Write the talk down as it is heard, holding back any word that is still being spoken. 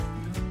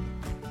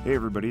Hey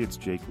everybody, it's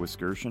Jake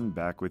Wiskerson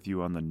back with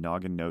you on the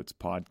Noggin Notes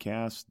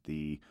podcast,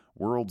 the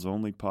world's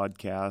only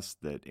podcast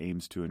that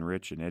aims to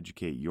enrich and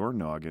educate your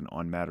noggin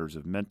on matters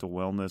of mental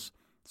wellness,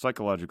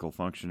 psychological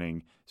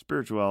functioning,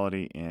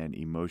 spirituality, and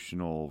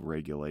emotional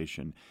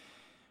regulation.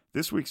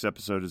 This week's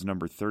episode is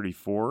number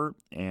 34,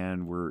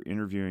 and we're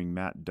interviewing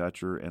Matt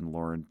Dutcher and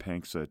Lauren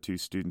Penksa, two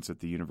students at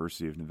the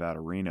University of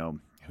Nevada, Reno,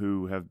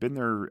 who have been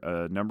there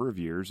a number of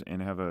years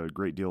and have a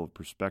great deal of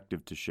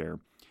perspective to share.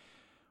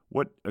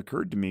 What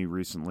occurred to me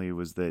recently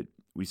was that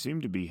we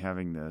seem to be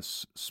having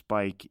this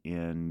spike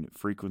in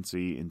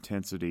frequency,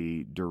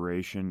 intensity,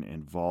 duration,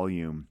 and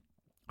volume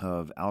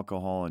of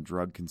alcohol and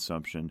drug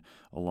consumption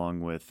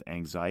along with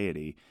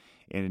anxiety.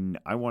 And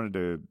I wanted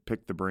to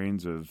pick the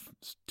brains of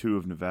two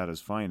of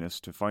Nevada's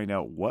finest to find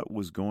out what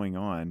was going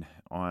on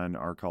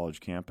our college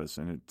campus.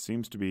 And it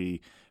seems to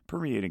be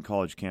permeating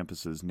college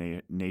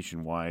campuses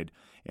nationwide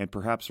and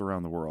perhaps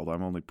around the world.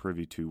 I'm only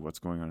privy to what's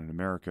going on in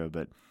America,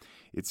 but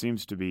it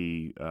seems to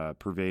be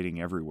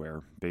pervading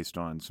everywhere based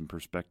on some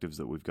perspectives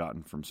that we've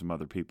gotten from some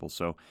other people.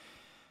 So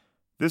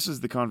this is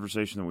the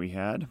conversation that we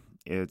had.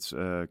 It's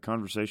a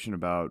conversation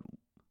about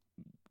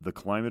the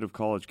climate of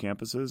college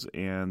campuses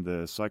and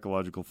the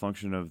psychological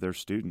function of their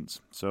students.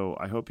 So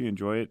I hope you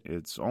enjoy it.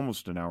 It's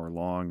almost an hour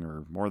long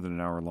or more than an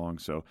hour long,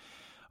 so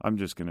I'm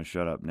just going to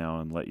shut up now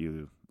and let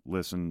you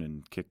listen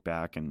and kick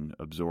back and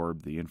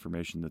absorb the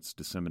information that's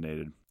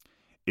disseminated.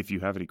 If you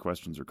have any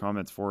questions or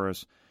comments for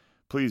us,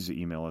 please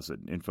email us at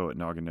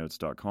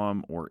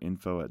info@nogginnotes.com or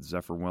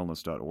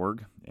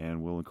info@zephyrwellness.org,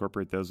 and we'll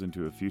incorporate those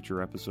into a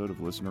future episode of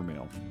Listener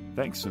Mail.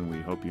 Thanks, and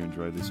we hope you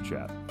enjoy this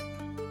chat.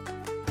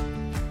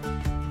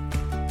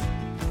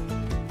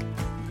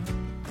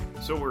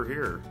 So we're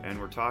here, and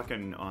we're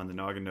talking on the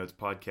Noggin Notes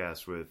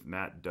podcast with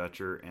Matt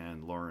Dutcher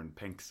and Lauren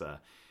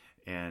Penksa.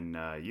 And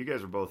you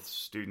guys are both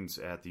students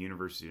at the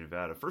University of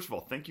Nevada. First of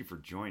all, thank you for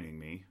joining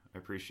me. I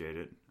appreciate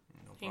it.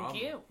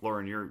 Thank you.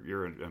 Lauren,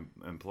 you're an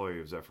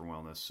employee of Zephyr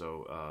Wellness,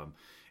 so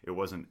it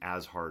wasn't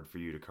as hard for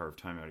you to carve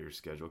time out of your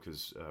schedule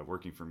because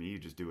working for me, you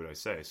just do what I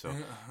say. So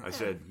I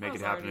said, make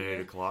it happen at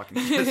 8 o'clock. And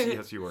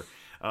yes, you were.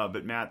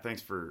 But Matt,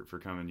 thanks for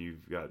coming.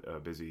 You've got a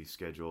busy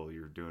schedule.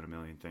 You're doing a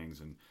million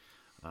things, and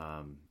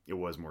it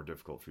was more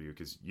difficult for you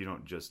because you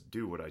don't just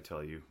do what I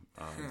tell you.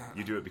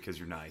 You do it because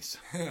you're nice.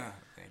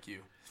 Thank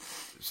you.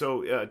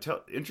 So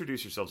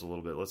introduce yourselves a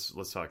little bit.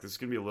 Let's talk. This is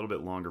going to be a little bit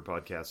longer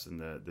podcast than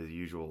the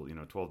usual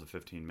 12 to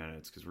 15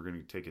 minutes because we're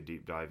going to take a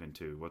deep dive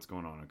into what's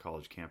going on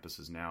college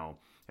campuses now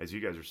as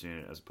you guys are seeing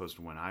it as opposed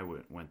to when I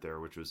went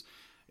there, which was,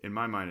 in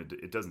my mind,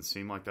 it doesn't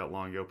seem like that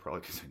long ago, probably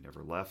because I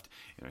never left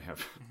and I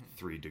have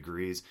 3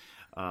 degrees.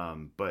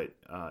 But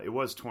it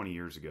was 20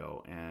 years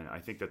ago, and I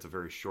think that's a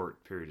very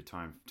short period of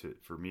time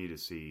for me to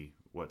see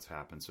what's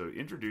happened. So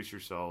introduce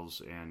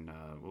yourselves, and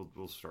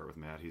we'll start with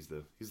Matt. He's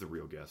the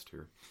real guest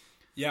here.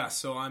 Yeah,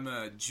 so I'm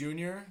a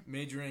junior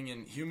majoring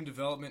in human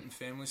development and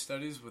family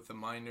studies with a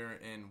minor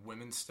in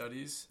women's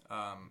studies.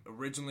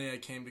 Originally, I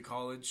came to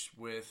college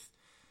with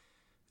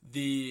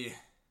the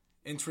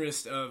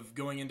interest of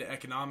going into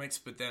economics,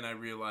 but then I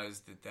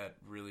realized that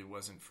really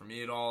wasn't for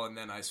me at all, and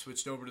then I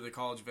switched over to the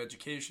College of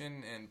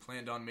Education and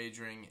planned on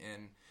majoring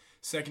in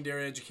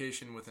secondary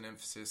education with an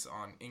emphasis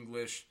on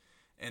English.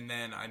 And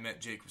then I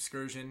met Jake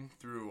Wiskerson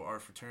through our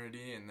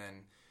fraternity, and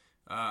then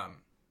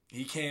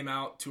he came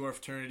out to our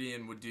fraternity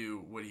and would do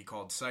what he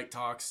called psych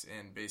talks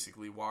and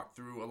basically walk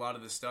through a lot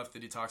of the stuff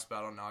that he talks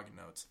about on Noggin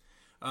Notes.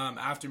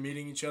 After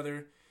meeting each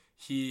other,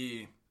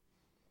 he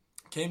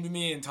came to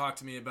me and talked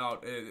to me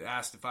about,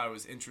 asked if I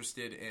was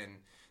interested in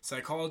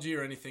psychology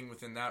or anything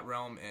within that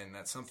realm, and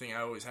that's something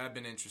I always have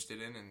been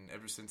interested in, and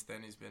ever since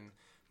then he's been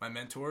my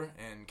mentor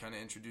and kind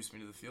of introduced me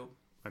to the field.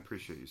 I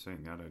appreciate you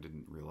saying that. I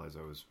didn't realize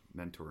I was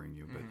mentoring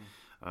you,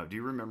 but do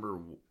you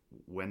remember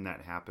when that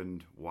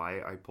happened,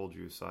 why I pulled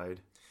you aside?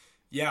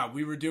 Yeah,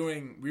 we were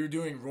doing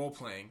role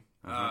playing.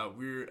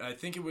 I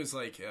think it was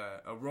like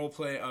a role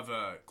play of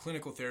a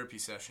clinical therapy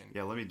session.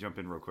 Yeah, let me jump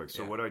in real quick.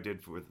 So what I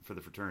did for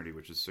the fraternity,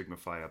 which is Sigma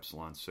Phi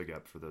Epsilon,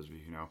 SIGEP, for those of you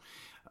who know,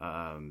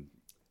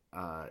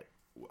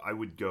 I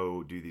would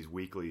go do these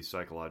weekly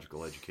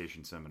psychological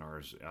education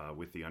seminars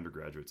with the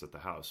undergraduates at the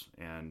house.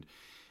 And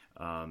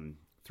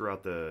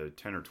throughout the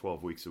 10 or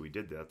 12 weeks that we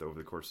did that, over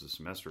the course of the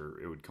semester,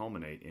 it would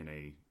culminate in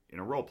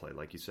a role play,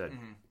 like you said.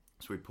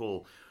 So we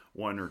pull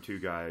 1 or 2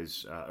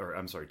 guys, 2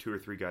 or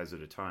 3 guys at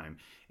a time,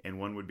 and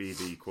one would be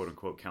the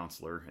quote-unquote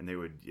counselor, and they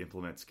would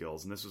implement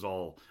skills. And this is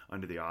all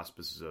under the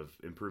auspices of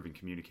improving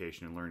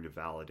communication and learning to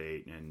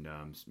validate and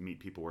meet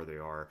people where they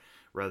are,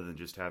 rather than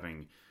just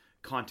having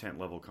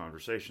content-level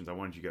conversations. I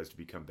wanted you guys to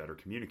become better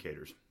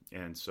communicators.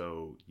 And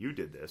so you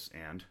did this,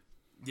 and...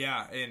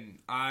 Yeah, and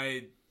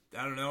I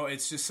don't know,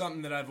 it's just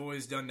something that I've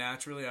always done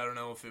naturally. I don't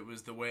know if it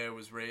was the way I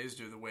was raised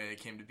or the way I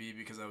came to be,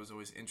 because I was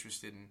always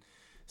interested in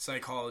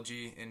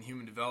psychology and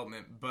human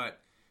development,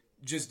 but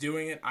just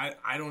doing it, I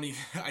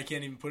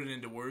can't even put it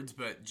into words,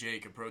 but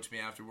Jake approached me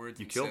afterwards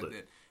and said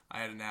that I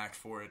had a knack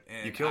for it.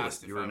 And you killed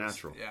it. You were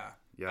natural. Yeah.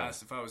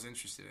 asked if I was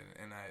interested in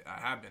it, and I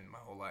have been my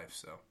whole life.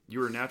 So you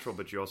were natural,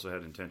 but you also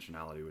had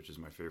intentionality, which is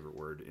my favorite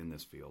word in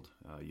this field.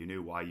 You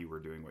knew why you were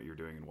doing what you're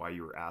doing and why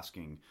you were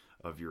asking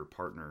of your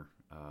partner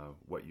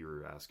what you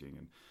were asking,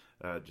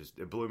 and just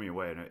it blew me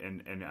away.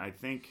 And I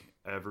think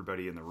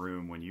everybody in the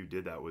room when you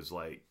did that was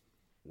like,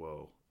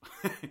 whoa.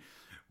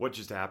 What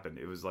just happened?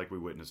 It was like we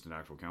witnessed an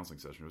actual counseling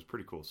session. It was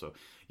pretty cool. So,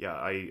 yeah,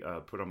 I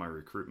put on my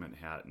recruitment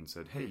hat and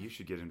said, hey, you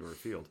should get into our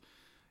field.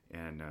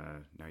 And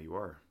now you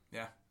are.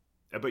 Yeah.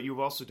 But you've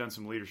also done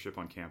some leadership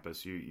on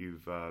campus.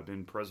 You've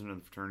been president of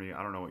the fraternity.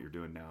 I don't know what you're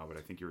doing now, but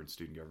I think you're in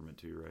student government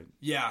too, right?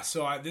 Yeah,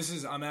 so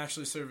I'm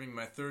actually serving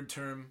my third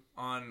term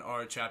on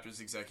our chapter's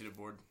executive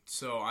board.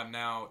 So I'm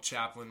now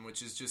chaplain,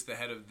 which is just the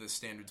head of the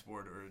standards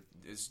board, or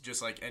is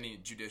just like any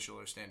judicial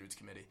or standards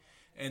committee.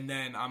 And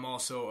then I'm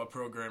also a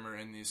programmer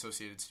in the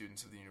Associated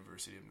Students of the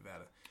University of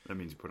Nevada. That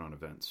means you put on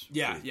events.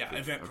 Yeah,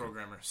 event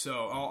programmer. So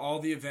all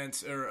the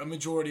events, or a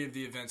majority of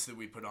the events that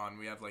we put on,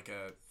 we have like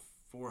a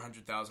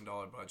 $400,000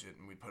 budget,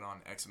 and we put on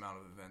X amount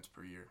of events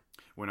per year.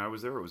 When I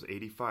was there, it was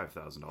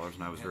 $85,000,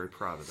 and I was very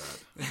proud of that.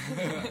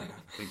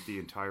 I think the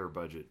entire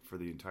budget for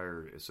the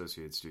entire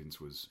Associated Students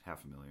was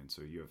 $500,000,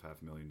 so you have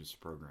 $500,000 just to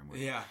program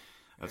with. Yeah.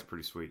 That's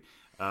pretty sweet.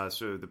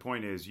 So the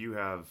point is, you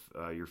have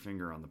your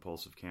finger on the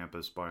pulse of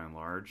campus by and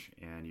large,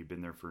 and you've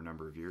been there for a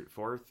number of years.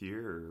 Fourth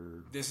year?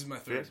 Or this is my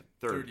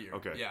third year.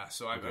 Okay. Yeah,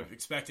 so I'm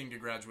expecting to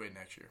graduate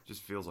next year.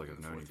 Just feels like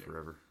I've known you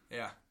forever.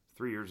 Yeah.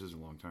 3 years is a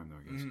long time, though,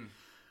 I guess.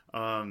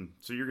 Mm-hmm.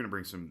 So you're going to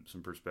bring some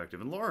perspective.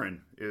 And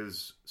Lauren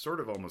is sort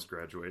of almost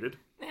graduated.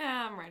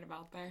 Yeah, I'm right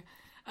about there.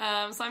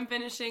 So I'm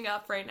finishing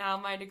up right now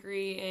my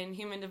degree in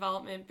Human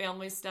Development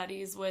Family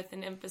Studies with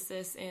an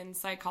emphasis in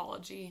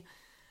psychology.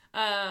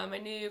 I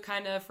knew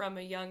kind of from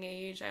a young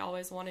age I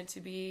always wanted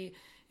to be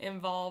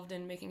involved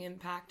in making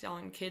impact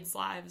on kids'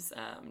 lives.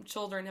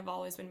 Children have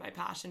always been my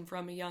passion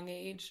from a young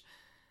age.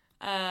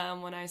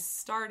 When I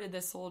started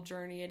this whole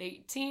journey at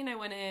 18, I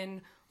went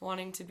in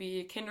wanting to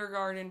be a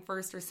kindergarten,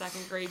 first or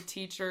second grade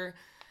teacher,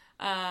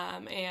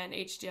 and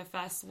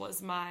HDFS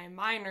was my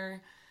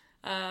minor.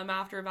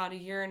 After about a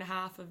year and a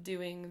half of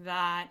doing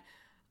that,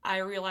 I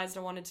realized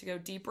I wanted to go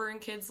deeper in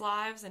kids'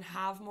 lives and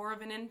have more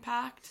of an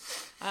impact.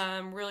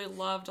 Really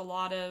loved a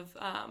lot of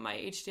my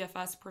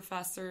HDFS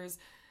professors,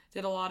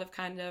 did a lot of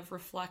kind of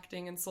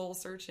reflecting and soul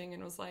searching,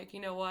 and was like, you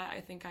know what,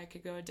 I think I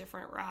could go a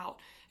different route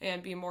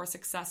and be more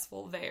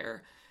successful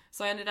there.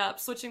 So I ended up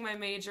switching my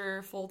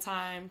major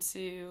full-time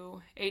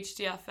to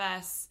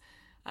HDFS,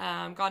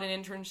 got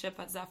an internship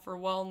at Zephyr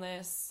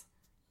Wellness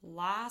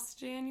last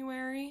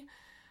January.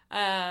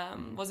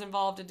 Was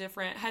involved in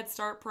different Head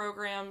Start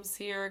programs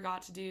here,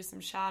 got to do some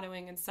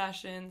shadowing and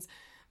sessions,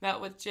 met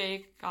with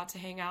Jake, got to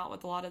hang out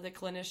with a lot of the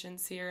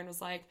clinicians here, and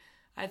was like,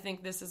 I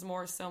think this is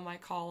more so my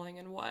calling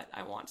and what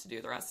I want to do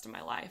the rest of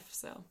my life.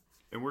 So,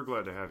 and we're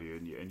glad to have you,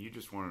 and you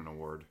just won an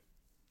award.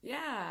 Yeah,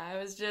 I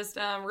was just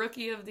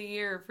Rookie of the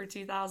Year for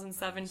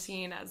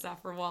 2017 at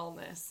Zephyr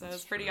Wellness, so it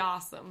was pretty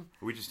awesome.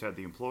 We just had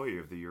the Employee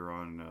of the Year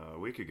on a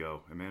week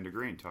ago, Amanda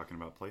Green, talking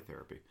about play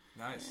therapy.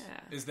 Nice.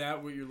 Yeah. Is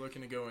that what you're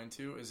looking to go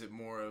into? Is it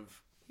more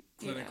of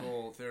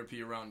clinical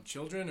therapy around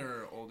children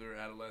or older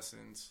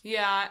adolescents?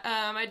 Yeah,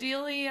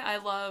 ideally I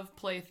love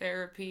play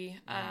therapy.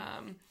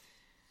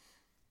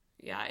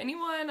 Yeah,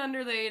 anyone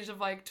under the age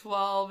of like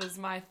 12 is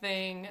my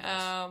thing.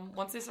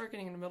 Once they start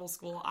getting into middle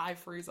school, I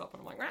freeze up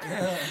and I'm like,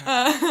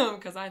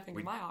 because I think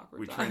of my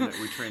awkward time.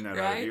 We train that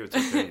right? Out of you. It's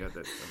okay.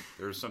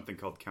 There's something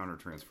called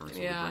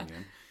countertransference. Yeah.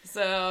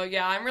 So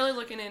yeah, I'm really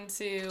looking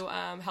into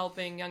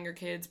helping younger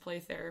kids play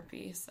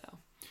therapy. So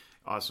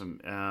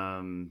awesome.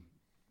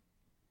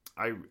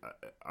 I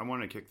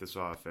want to kick this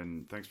off,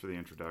 and thanks for the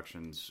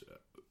introductions.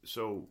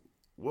 So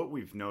what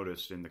we've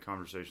noticed in the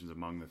conversations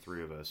among the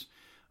three of us,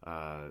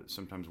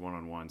 sometimes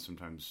one-on-one,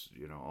 sometimes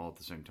all at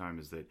the same time,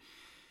 is that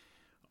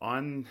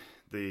on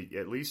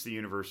at least the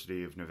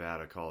University of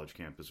Nevada college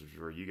campus, which is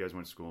where you guys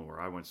went to school and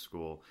where I went to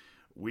school,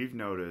 we've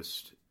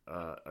noticed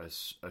a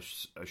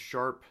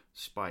sharp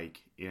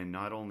spike in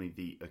not only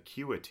the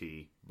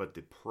acuity but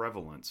the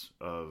prevalence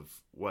of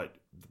what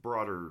the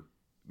broader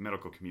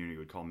medical community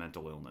would call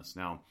mental illness.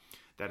 Now,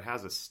 that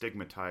has a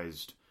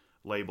stigmatized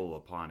label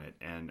upon it,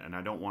 and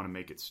I don't want to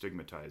make it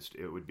stigmatized.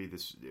 It would be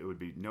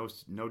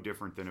no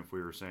different than if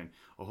we were saying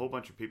a whole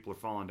bunch of people are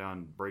falling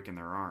down, breaking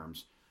their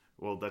arms.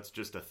 Well, that's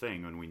just a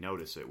thing when we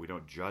notice it. We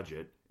don't judge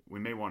it. We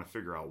may want to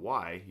figure out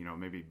why,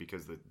 maybe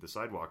because the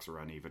sidewalks are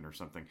uneven or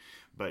something.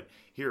 But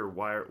here,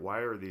 why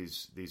are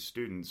these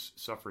students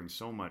suffering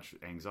so much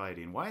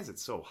anxiety, and why is it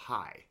so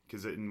high?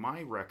 Because in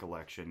my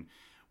recollection,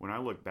 when I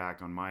look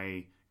back on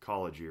my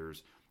college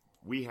years,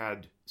 we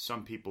had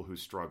some people who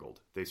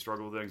struggled. They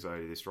struggled with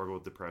anxiety. They struggled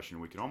with depression.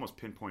 We can almost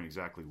pinpoint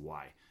exactly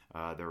why.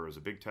 There was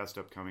a big test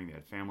upcoming. They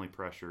had family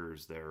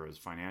pressures. There was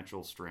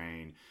financial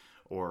strain,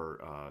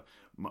 or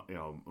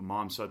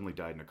mom suddenly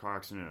died in a car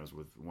accident. I was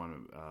with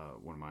one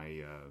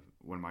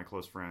of my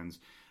close friends.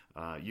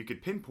 You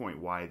could pinpoint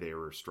why they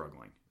were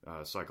struggling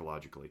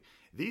psychologically.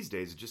 These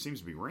days, it just seems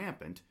to be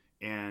rampant.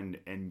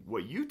 And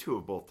what you two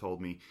have both told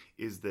me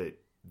is that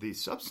the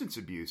substance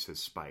abuse has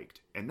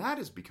spiked, and that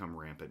has become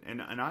rampant.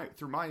 And I,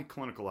 through my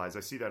clinical eyes, I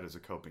see that as a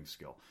coping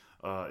skill.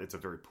 It's a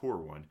very poor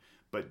one,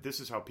 but this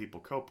is how people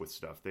cope with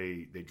stuff.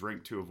 They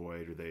drink to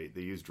avoid, or they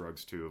use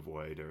drugs to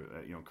avoid,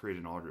 or create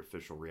an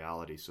artificial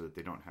reality so that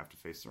they don't have to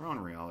face their own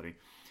reality.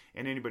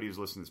 And anybody who's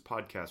listened to this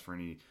podcast for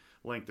any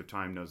length of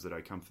time knows that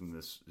I come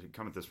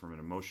at this from an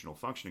emotional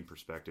functioning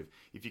perspective.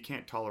 If you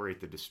can't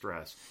tolerate the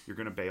distress, you're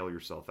going to bail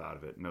yourself out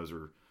of it, and those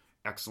are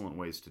excellent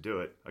ways to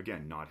do it.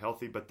 Again, not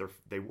healthy, but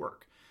they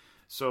work.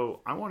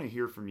 So I want to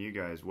hear from you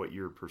guys what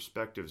your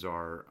perspectives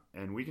are,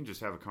 and we can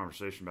just have a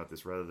conversation about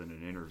this rather than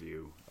an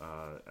interview.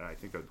 I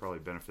think that would probably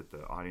benefit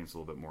the audience a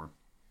little bit more.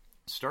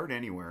 Start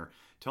anywhere.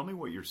 Tell me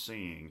what you're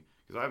seeing,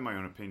 because I have my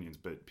own opinions,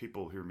 but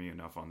people hear me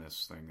enough on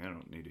this thing. They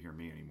don't need to hear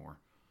me anymore.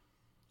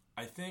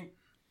 I think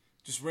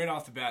just right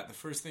off the bat, the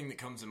first thing that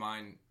comes to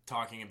mind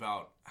talking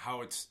about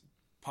how it's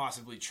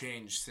possibly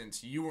changed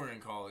since you were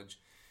in college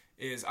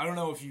is, I don't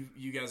know if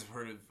you guys have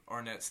heard of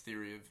Arnett's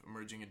theory of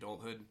emerging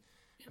adulthood,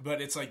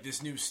 but it's like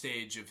this new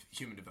stage of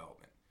human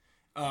development.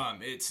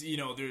 It's,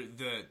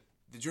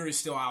 the jury's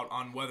still out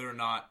on whether or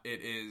not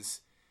it is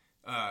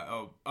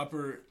a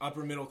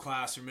upper middle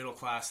class or middle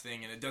class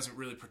thing, and it doesn't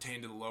really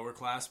pertain to the lower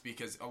class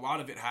because a lot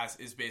of it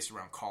is based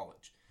around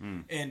college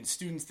and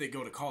students that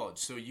go to college.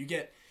 So you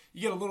get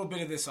a little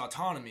bit of this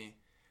autonomy,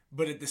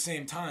 but at the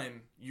same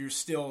time, you're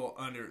still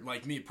under,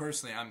 like me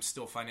personally, I'm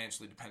still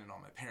financially dependent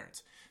on my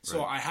parents. So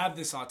Right. I have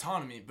this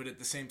autonomy, but at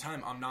the same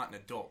time, I'm not an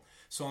adult.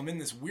 So I'm in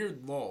this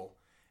weird lull.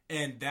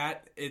 And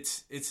that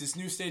it's this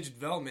new stage of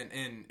development,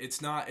 and it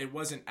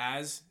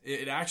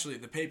actually,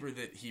 the paper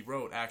that he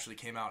wrote actually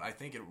came out, I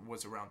think it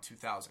was around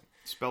 2000.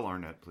 Spell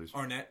Arnett, please.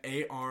 Arnett,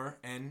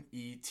 Arnett.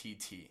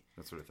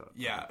 That's what I thought.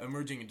 Yeah,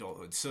 emerging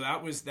adulthood. So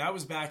that was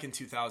back in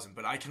 2000,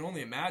 but I can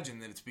only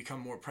imagine that it's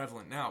become more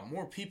prevalent now.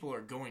 More people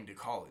are going to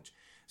college.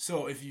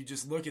 So if you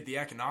just look at the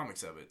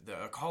economics of it,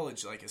 a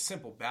college, like a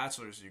simple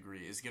bachelor's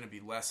degree, is going to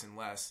be less and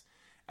less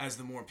as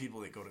the more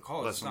people that go to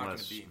college. Less it's and not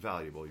less going to be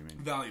valuable, you mean?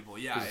 valuable.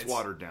 Yeah, 'Cause it's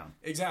watered down.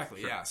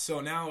 Exactly, Sure. yeah. So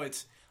now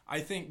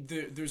I think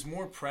there's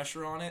more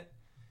pressure on it.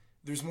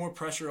 There's more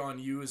pressure on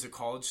you as a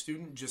college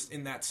student, just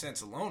in that sense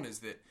alone, is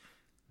that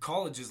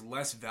college is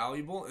less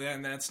valuable.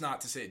 And that's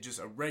not to say just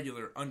a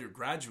regular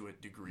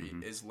undergraduate degree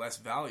is less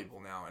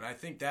valuable now. And I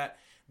think that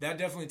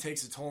definitely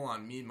takes a toll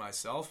on me,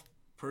 myself,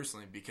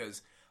 personally,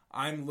 because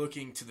I'm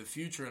looking to the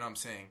future and I'm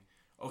saying,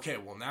 okay,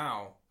 well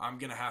now I'm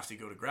going to have to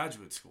go to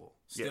graduate school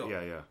still.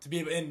 Yeah. To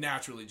be able, and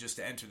naturally, just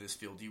to enter this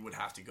field, you would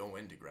have to go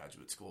into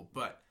graduate school.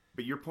 But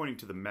you're pointing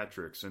to the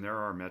metrics, and there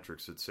are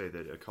metrics that say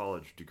that a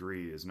college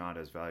degree is not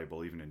as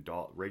valuable even in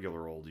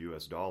regular old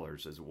U.S.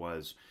 dollars as it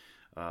was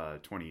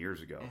 20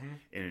 years ago.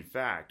 And in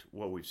fact,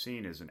 what we've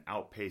seen is an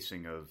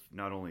outpacing of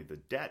not only the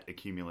debt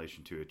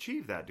accumulation to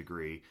achieve that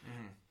degree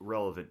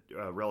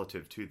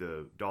relative to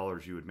the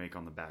dollars you would make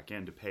on the back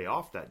end to pay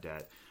off that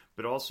debt,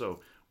 but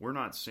also we're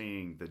not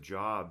seeing the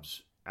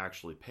jobs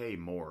actually pay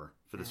more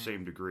for the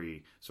same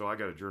degree. So I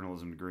got a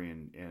journalism degree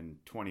in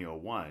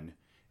 2001,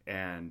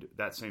 and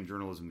that same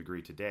journalism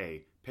degree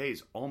today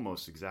pays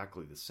almost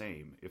exactly the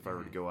same if I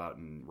were to go out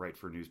and write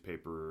for a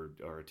newspaper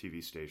or a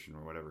TV station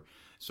or whatever.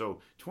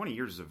 So 20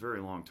 years is a very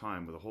long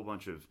time with a whole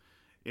bunch of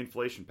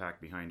inflation packed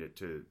behind it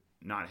to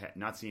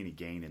not see any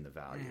gain in the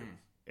value.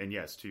 And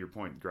yes, to your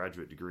point,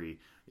 graduate degree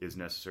is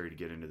necessary to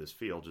get into this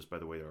field just by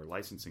the way our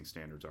licensing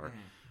standards are.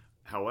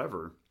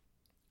 However,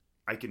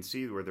 I can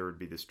see where there would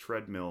be this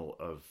treadmill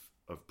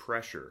of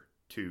pressure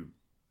to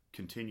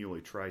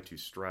continually try to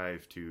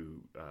strive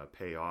to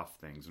pay off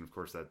things, and of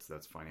course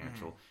that's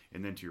financial.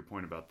 And then to your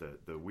point about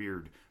the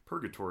weird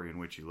purgatory in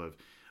which you live,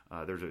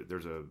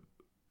 there's a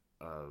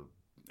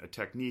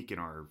technique in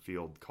our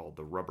field called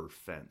the rubber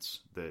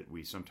fence that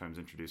we sometimes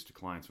introduce to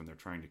clients when they're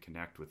trying to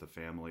connect with a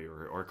family,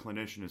 or a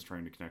clinician is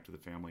trying to connect with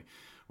a family,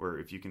 where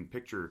if you can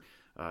picture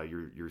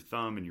your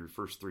thumb and your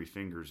first three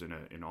fingers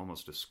in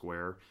almost a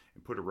square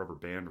and put a rubber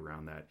band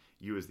around that,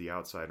 you as the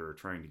outsider are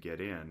trying to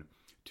get in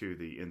to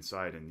the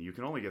inside, and you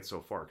can only get so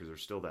far because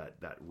there's still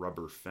that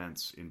rubber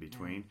fence in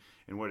between.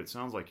 And what it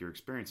sounds like you're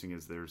experiencing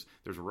is there's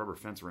a rubber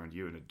fence around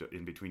you and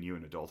in between you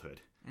and adulthood.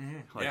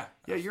 Yeah,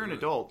 you're an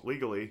adult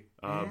legally,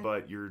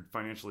 but you're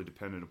financially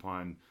dependent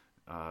upon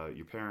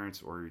your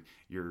parents, or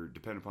you're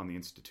dependent upon the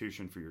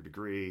institution for your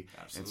degree.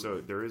 Absolutely. And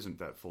so there isn't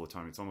that full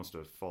autonomy. It's almost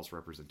a false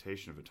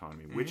representation of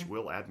autonomy, which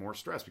will add more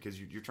stress because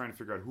you're trying to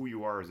figure out who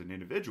you are as an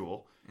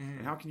individual,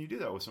 and how can you do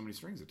that with so many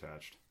strings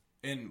attached?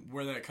 And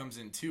where that comes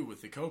in too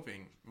with the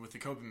coping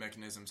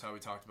mechanisms, how we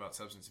talked about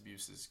substance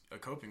abuse is a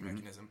coping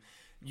mechanism.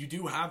 You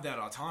do have that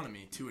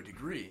autonomy to a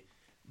degree,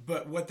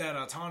 but what that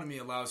autonomy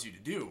allows you to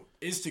do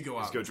is to go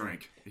out and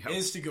drink,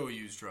 is to go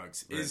use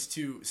drugs, is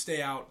to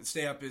stay up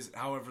is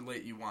however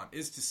late you want,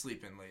 is to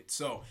sleep in late.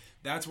 So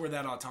that's where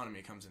that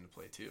autonomy comes into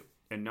play too.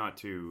 And not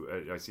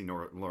to, I see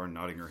Lauren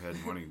nodding her head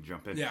and wanting to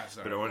jump in. Yeah,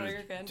 sorry. But I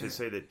wanted to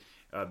say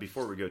that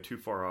before we go too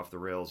far off the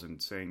rails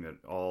and saying that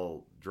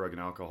all drug and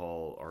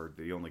alcohol are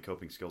the only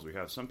coping skills we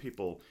have, some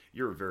people,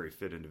 you're a very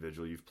fit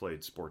individual. You've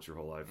played sports your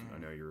whole life. I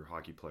know you're a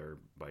hockey player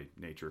by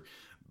nature.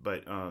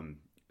 But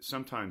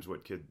sometimes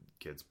what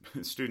kids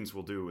students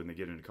will do when they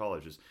get into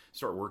college is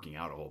start working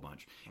out a whole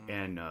bunch.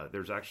 And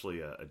there's actually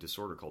a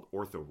disorder called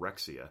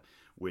orthorexia,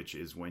 which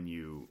is when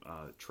you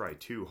try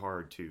too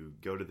hard to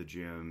go to the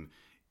gym,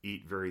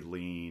 eat very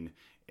lean,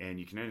 and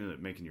you can end up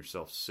making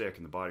yourself sick,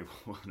 and the body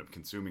will end up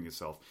consuming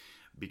itself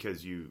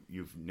because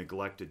you've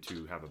neglected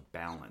to have a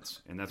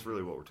balance. And that's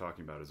really what we're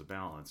talking about, is a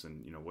balance.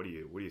 And what are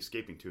you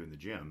escaping to in the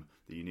gym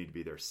that you need to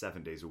be there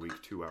 7 days a week,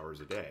 2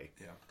 hours a day?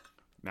 Yeah.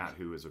 Matt,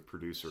 who is a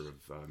producer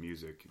of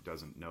music,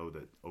 doesn't know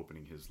that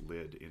opening his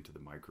lid into the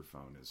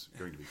microphone is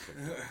going to be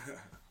picked up.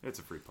 It's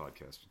a free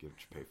podcast. You get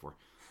what you pay for.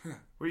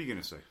 What are you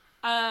going to say?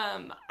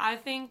 I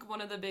think one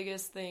of the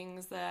biggest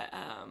things that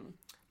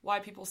why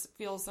people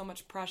feel so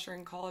much pressure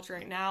in college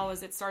right now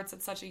is it starts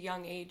at such a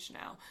young age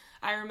now.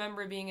 I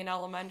remember being in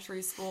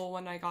elementary school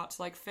when I got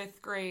to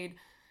 5th grade.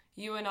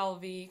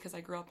 UNLV, because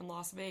I grew up in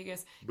Las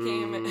Vegas,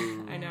 came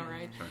I know,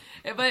 right?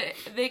 But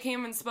they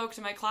came and spoke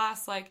to my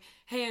class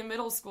hey, in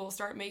middle school,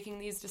 start making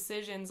these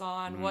decisions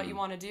on what you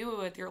want to do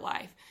with your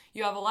life.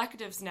 You have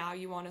electives now,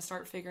 you want to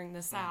start figuring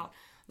this out.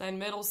 Then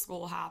middle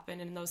school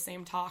happened, and those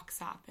same talks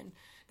happened.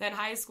 Then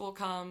high school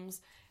comes,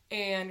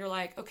 and you're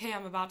like, okay,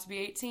 I'm about to be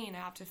 18. I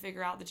have to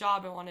figure out the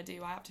job I want to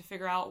do. I have to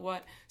figure out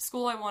what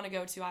school I want to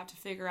go to. I have to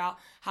figure out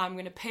how I'm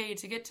going to pay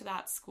to get to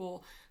that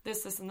school,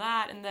 this, and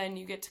that. And then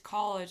you get to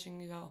college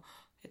and you go,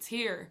 it's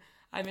here.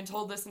 I've been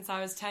told this since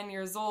I was 10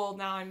 years old.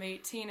 Now I'm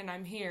 18 and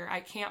I'm here. I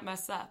can't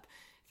mess up.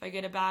 If I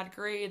get a bad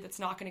grade, that's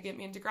not going to get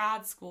me into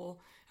grad school.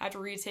 I have to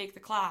retake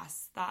the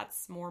class.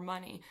 That's more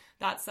money.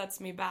 That sets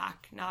me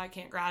back. Now I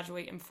can't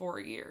graduate in 4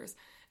 years.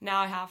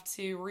 Now I have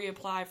to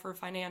reapply for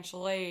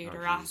financial aid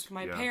or ask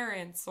my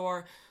parents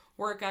or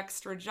work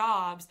extra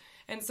jobs.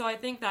 And so I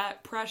think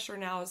that pressure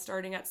now is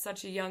starting at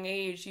such a young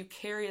age. You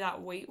carry that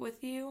weight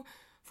with you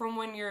from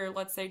when you're,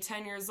 let's say,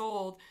 10 years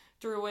old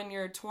through when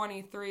you're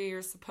 23.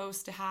 You're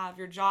supposed to have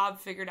your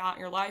job figured out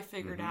and your life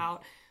figured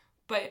out.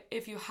 But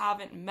if you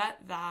haven't met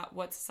that,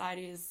 what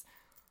society has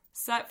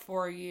set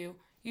for you,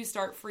 you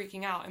start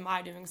freaking out. Am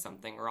I doing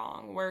something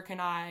wrong? Where can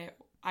I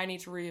need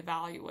to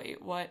reevaluate.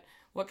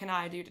 What can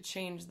I do to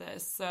change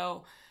this?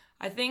 So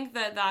I think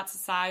that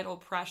societal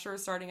pressure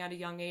starting at a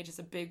young age is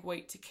a big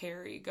weight to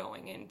carry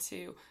going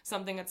into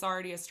something that's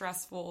already a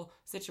stressful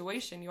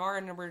situation. You are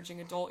an emerging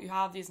adult. You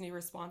have these new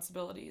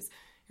responsibilities.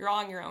 You're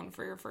on your own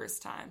for your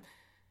first time.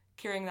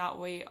 Carrying that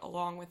weight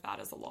along with that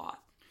is a lot.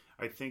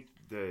 I think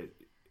that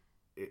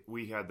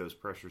we had those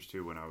pressures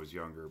too when I was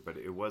younger, but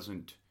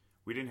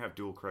we didn't have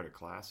dual credit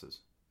classes.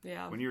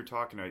 Yeah. When you were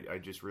talking, I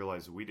just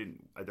realized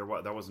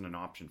that wasn't an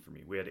option for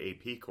me. We had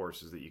AP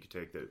courses that you could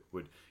take that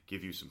would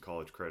give you some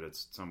college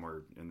credits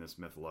somewhere in this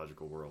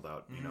mythological world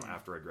out,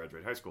 after I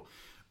graduated high school.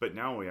 But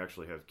now we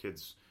actually have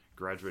kids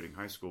graduating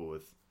high school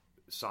with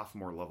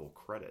sophomore level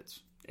credits.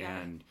 Yeah.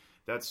 And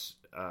that's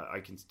I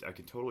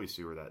can totally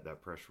see where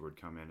that pressure would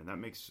come in, and that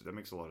makes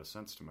a lot of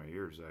sense to my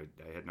ears.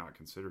 I had not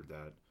considered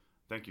that.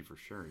 Thank you for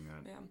sharing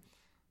that. Yeah.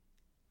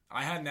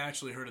 I hadn't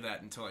actually heard of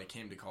that until I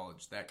came to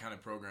college, that kind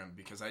of program,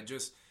 because I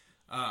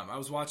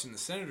was watching the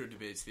senator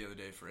debates the other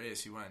day for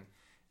ASUN,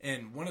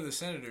 and one of the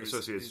senators...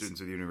 Associated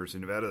Students of the University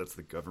of Nevada, that's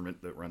the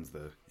government that runs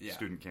the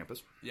student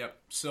campus. Yep.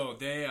 So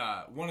they,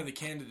 one of the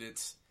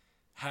candidates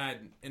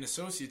had an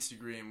associate's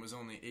degree and was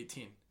only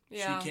 18.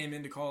 Yeah. She came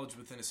into college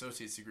with an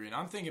associate's degree, and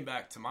I'm thinking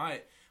back to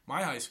my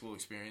high school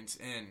experience,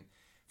 and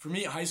for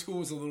me, high school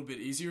was a little bit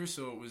easier,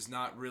 so it was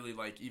not really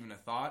even a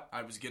thought.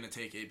 I was going to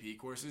take AP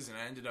courses, and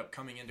I ended up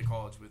coming into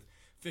college with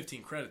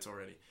 15 credits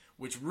already,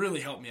 which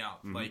really helped me out.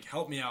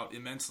 Helped me out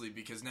immensely,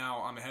 because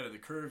now I'm ahead of the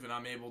curve, and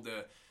I'm able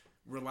to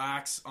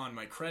relax on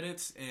my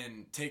credits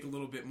and take a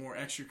little bit more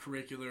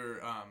extracurricular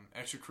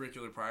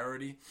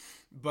priority.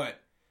 But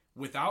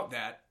without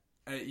that,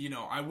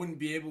 I wouldn't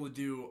be able to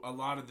do a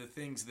lot of the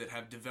things that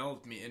have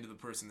developed me into the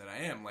person that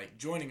I am, like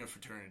joining a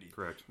fraternity.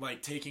 Correct.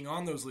 Like taking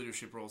on those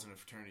leadership roles in a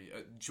fraternity,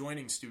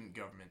 joining student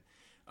government.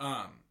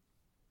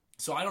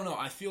 So I don't know.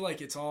 I feel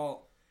like it's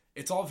all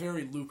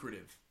very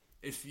lucrative.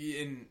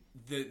 In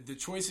the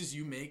choices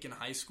you make in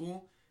high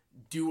school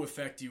do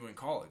affect you in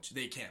college.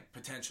 They can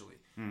potentially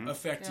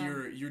affect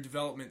your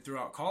development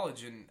throughout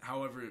college, and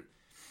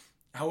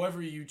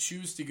however you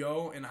choose to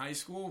go in high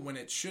school, when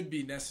it should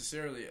be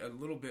necessarily a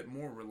little bit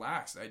more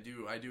relaxed. I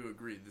do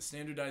agree. The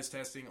standardized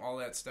testing, all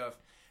that stuff,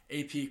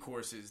 AP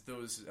courses,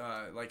 those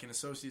like an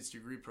associate's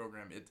degree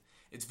program,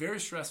 it's very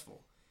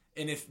stressful.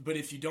 And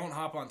if you don't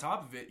hop on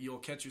top of it, you'll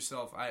catch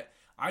yourself.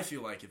 I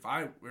feel like if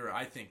I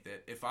think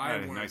that if I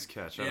weren't, nice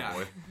catch,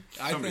 boy.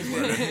 I think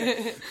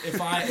that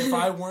if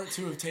I weren't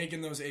to have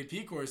taken those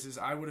AP courses,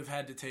 I would have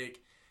had to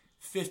take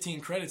 15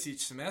 credits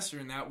each semester,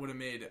 and that would have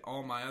made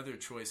all my other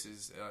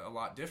choices a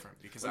lot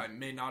different, because I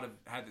may not have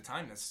had the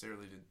time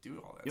necessarily to do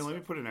all that stuff. Let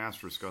me put an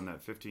asterisk on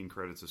that 15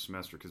 credits a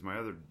semester, because my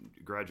other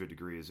graduate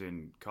degree is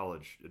in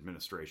college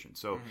administration.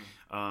 So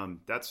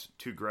that's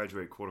to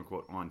graduate,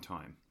 quote-unquote, on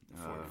time.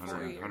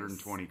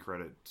 120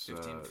 credits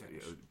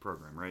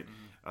program, right?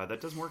 That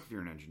doesn't work if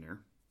you're an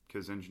engineer,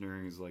 because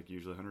engineering is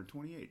usually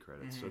 128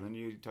 credits. So then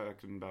you're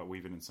talking about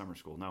weaving in summer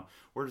school. Now,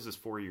 where does this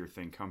 4-year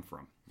thing come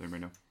from? Does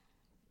anybody know?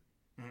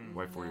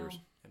 Why 4 years?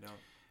 I don't.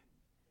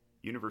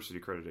 University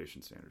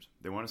accreditation standards.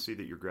 They want to see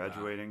that you're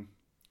graduating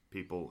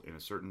people in a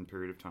certain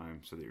period of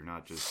time, so that you're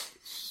not just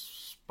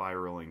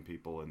spiraling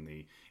people in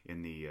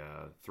the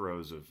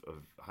throes of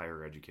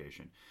higher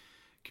education.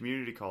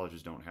 Community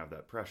colleges don't have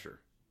that pressure.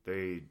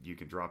 You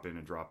can drop in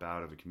and drop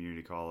out of a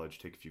community college,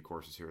 take a few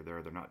courses here or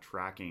there. They're not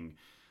tracking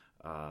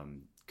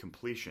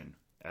completion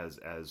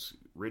as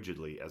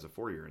rigidly as a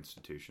 4-year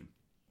institution.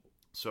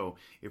 So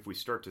if we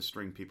start to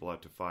string people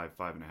out to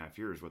 5.5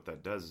 years, what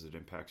that does is it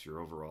impacts your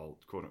overall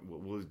quote.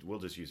 We'll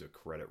just use a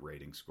credit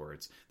rating score.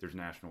 There's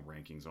national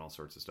rankings and all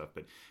sorts of stuff,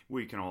 but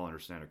we can all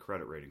understand a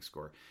credit rating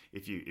score.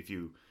 If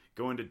you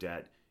go into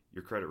debt,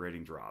 your credit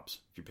rating drops.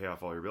 If you pay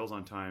off all your bills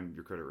on time,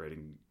 your credit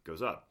rating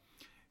goes up.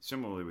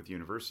 Similarly with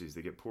universities,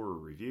 they get poorer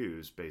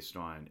reviews based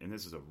on, and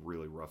this is a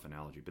really rough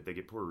analogy, but they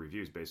get poorer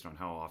reviews based on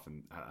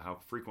how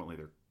frequently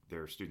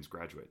their students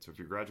graduate. So if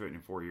you're graduating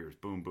in 4 years,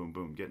 boom, boom,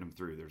 boom, getting them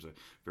through. There's a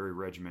very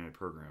regimented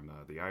program.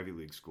 The Ivy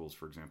League schools,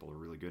 for example, are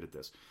really good at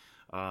this.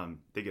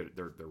 They get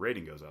their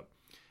rating goes up.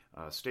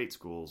 State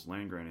schools,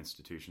 land-grant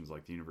institutions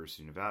like the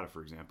University of Nevada,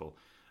 for example,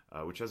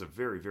 which has a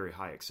very, very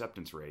high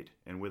acceptance rate.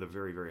 And with a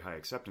very, very high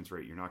acceptance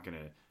rate, you're not going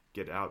to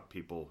get out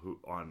people who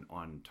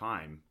on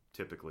time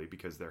typically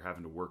because they're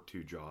having to work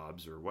 2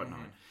 jobs or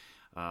whatnot.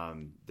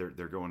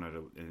 They're going at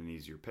an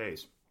easier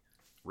pace.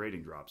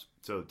 Rating drops.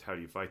 So how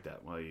do you fight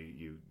that? Well,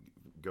 you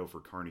go for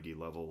Carnegie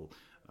level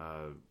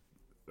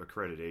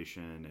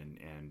accreditation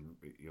and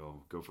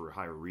go for a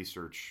higher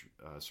research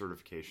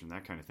certification,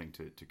 that kind of thing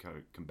to kind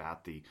of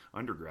combat the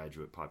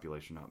undergraduate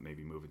population not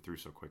maybe moving through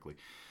so quickly.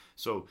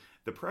 So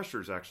the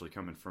pressure is actually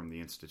coming from the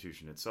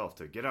institution itself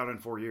to get out in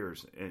 4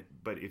 years.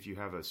 But if you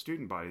have a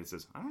student body that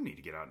says, I don't need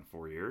to get out in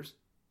 4 years,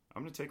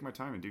 I'm going to take my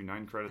time and do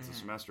 9 credits a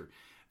semester.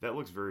 That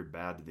looks very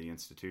bad to the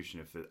institution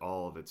if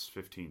all of its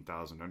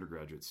 15,000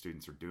 undergraduate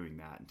students are doing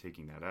that and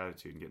taking that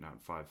attitude and getting out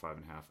in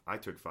 5.5. I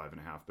took 5.5,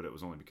 but it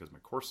was only because my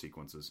course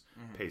sequences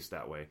paced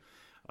that way.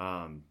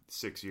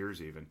 6 years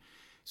even.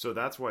 So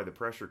that's why the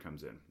pressure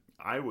comes in.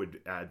 I would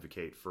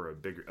advocate for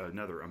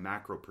a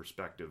macro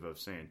perspective of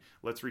saying,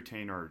 let's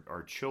retain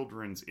our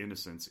children's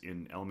innocence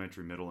in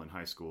elementary, middle, and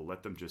high school.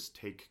 Let them just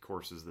take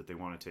courses that they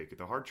want to take.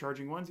 The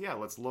hard-charging ones,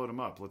 let's load them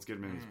up. Let's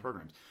get them in these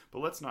programs. But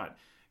let's not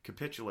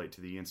capitulate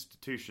to the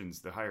institutions,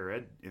 the higher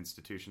ed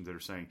institutions that are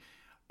saying,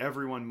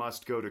 everyone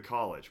must go to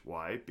college.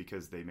 Why?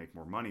 Because they make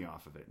more money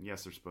off of it. And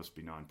yes, they're supposed to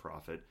be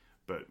nonprofit,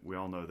 but we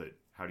all know that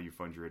how do you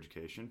fund your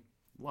education?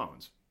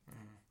 Loans.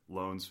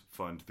 Loans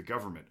fund the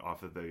government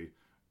off of the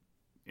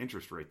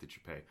interest rate that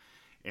you pay.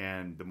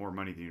 And the more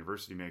money the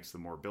university makes, the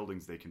more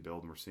buildings they can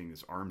build. And we're seeing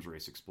this arms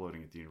race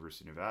exploding at the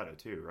University of Nevada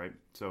too, right?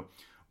 So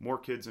more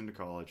kids into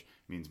college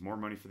means more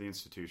money for the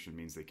institution,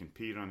 means they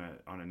compete on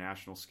a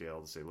national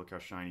scale to say, look how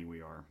shiny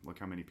we are, look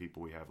how many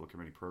people we have, look how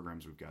many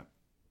programs we've got.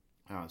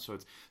 So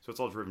it's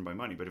all driven by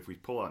money. But if we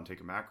pull out and take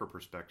a macro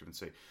perspective and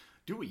say,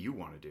 do what you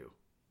want to do,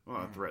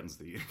 well, it threatens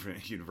the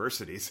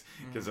universities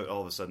because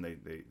all of a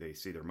sudden they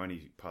see their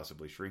money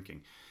possibly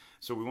shrinking.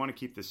 So we want to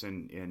keep this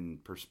in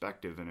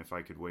perspective, and if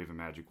I could wave a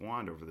magic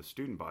wand over the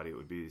student body, it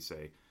would be to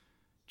say,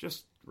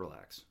 just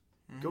relax.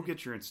 Go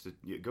get your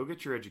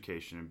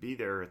education and be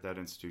there at that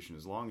institution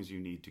as long as you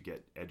need to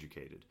get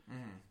educated.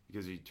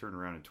 Because you turn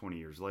around and 20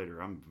 years later,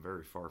 I'm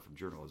very far from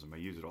journalism. I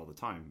use it all the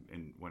time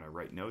and when I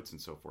write notes and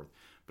so forth.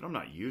 But I'm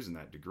not using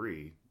that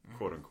degree,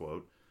 quote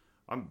unquote.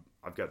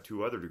 I've got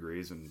 2 other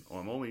degrees and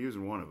I'm only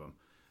using one of them.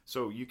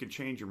 So you can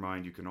change your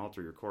mind, you can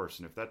alter your course,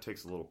 and if that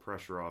takes a little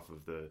pressure off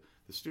of the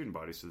student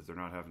body so that they're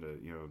not having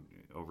to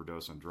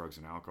overdose on drugs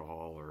and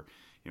alcohol or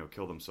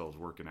kill themselves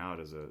working out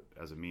as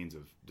a means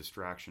of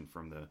distraction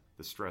from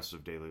the stress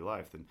of daily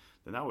life, then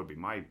that would be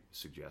my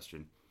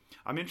suggestion.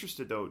 I'm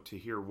interested though to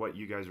hear what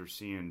you guys are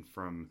seeing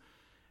from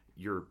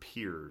your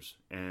peers,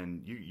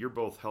 and you're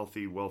both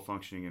healthy,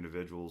 well-functioning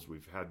individuals.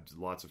 We've had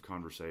lots of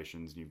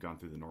conversations, and you've gone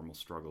through the normal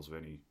struggles of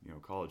any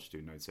college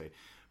student, I'd say.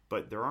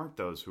 But there aren't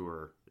those who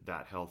are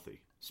that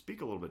healthy.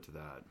 Speak a little bit to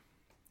that.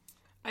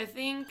 I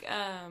think,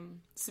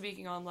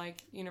 speaking on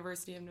like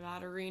University of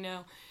Nevada,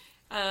 Reno,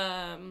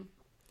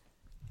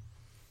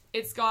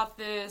 it's got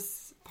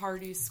this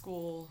party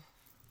school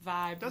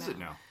vibe. Does it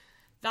now?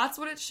 That's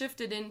what it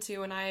shifted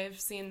into, and I've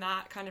seen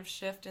that kind of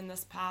shift in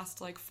this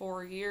past like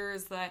 4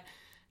 years, that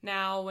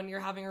now when you're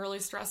having a really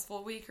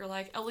stressful week, you're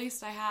like, at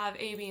least I have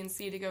A, B, and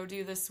C to go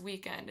do this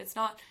weekend. It's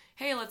not,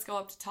 hey, let's go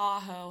up to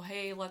Tahoe.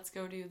 Hey, let's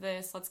go do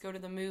this. Let's go to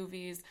the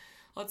movies.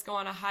 Let's go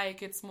on a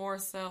hike. It's more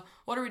so,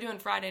 what are we doing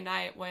Friday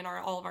night when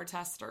all of our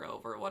tests are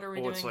over? What are we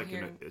doing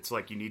here? It's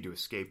like you need to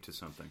escape to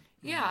something.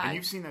 Yeah. And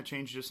you've seen that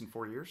change just in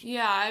 4 years?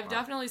 Yeah, I've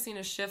definitely seen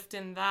a shift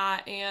in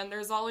that. And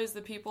there's always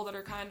the people that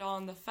are kind of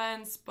on the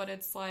fence, but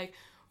it's like,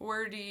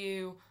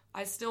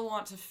 I still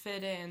want to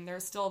fit in.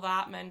 There's still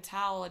that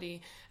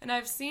mentality. And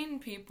I've seen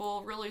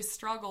people really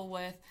struggle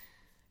with,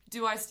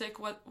 do I stick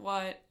with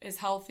what is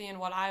healthy and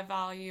what I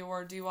value,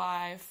 or do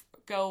I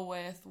go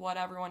with what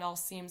everyone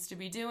else seems to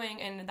be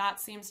doing? And that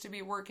seems to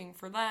be working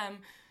for them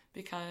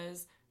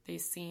because they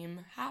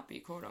seem happy,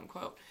 quote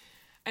unquote.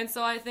 And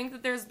so I think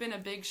that there's been a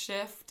big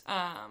shift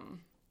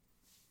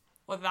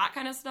with that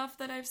kind of stuff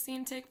that I've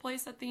seen take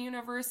place at the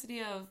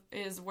university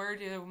is where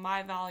do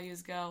my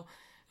values go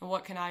and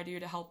what can I do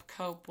to help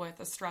cope with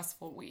a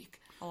stressful week?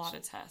 A lot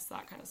of tests,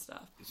 that kind of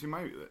stuff. See,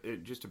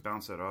 just to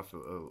bounce that off a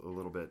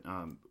little bit,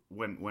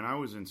 when I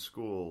was in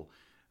school,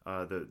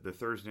 the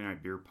Thursday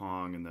night beer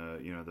pong and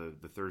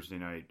the Thursday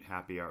night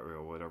happy hour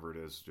or whatever it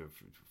is,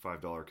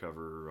 $5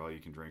 cover, all you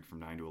can drink from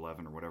 9 to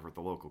 11 or whatever at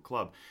the local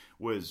club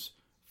was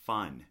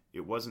fun.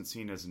 It wasn't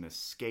seen as an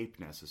escape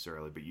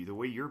necessarily, but the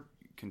way you're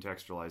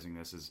contextualizing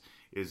this is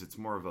it's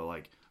more of a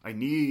like, I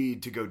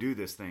need to go do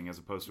this thing, as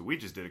opposed to we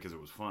just did it because it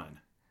was fun.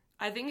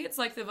 I think it's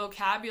like the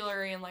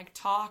vocabulary and like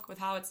talk with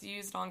how it's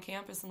used on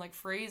campus and like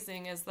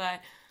phrasing is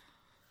that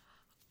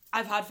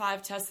I've had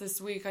 5 tests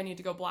this week. I need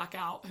to go black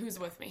out. Who's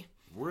with me?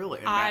 Really?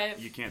 And Matt,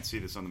 you can't see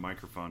this on the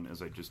microphone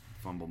as I just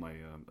fumble my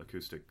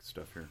acoustic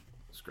stuff here.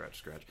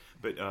 Scratch.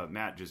 But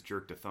Matt just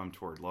jerked a thumb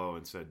toward Lo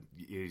and said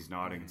he's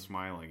nodding and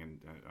smiling. And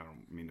I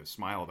don't mean to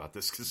smile about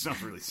this because it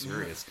sounds really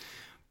serious.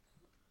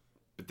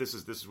 But this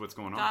is what's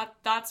going on.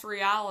 That's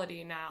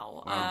reality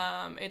now.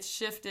 Wow. It's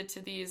shifted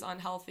to these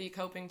unhealthy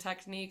coping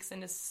techniques,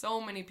 and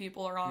so many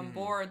people are on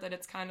board that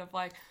it's kind of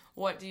like,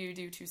 what do you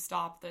do to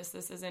stop this?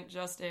 This isn't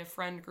just a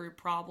friend group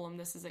problem.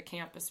 This is a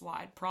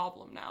campus-wide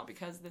problem now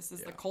because this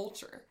is the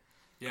culture.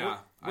 Yeah,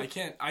 I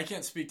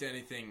can't speak to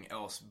anything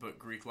else but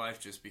Greek life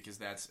just because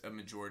that's a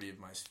majority of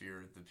my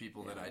sphere. The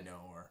people that I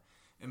know are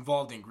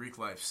involved in Greek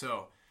life.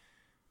 So,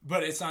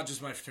 but it's not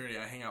just my fraternity.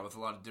 I hang out with a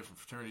lot of different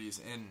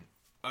fraternities, and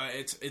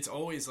it's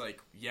always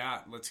like,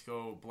 let's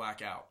go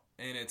black out.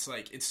 And it's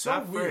like, it's so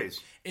weird. Phrase.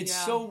 It's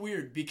so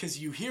weird because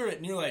you hear it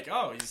and you're like,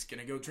 oh, he's going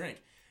to go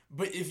drink.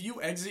 But if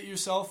you exit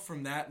yourself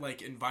from that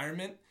like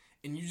environment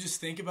and you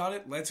just think about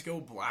it, let's go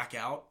black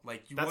out.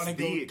 Like you want to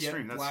go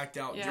extreme. Get blacked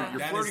out. Yeah.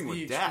 You're flirting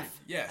with death.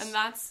 Yes. And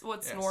that's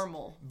what's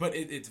normal. But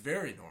it's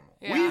very normal.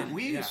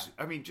 Yeah.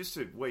 I mean, just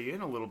to weigh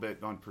in a little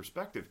bit on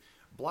perspective,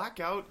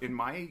 blackout in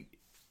my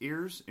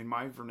ears, in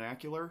my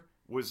vernacular,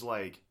 was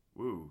like,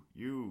 woo,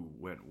 you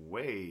went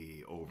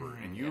way over,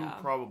 and you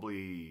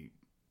probably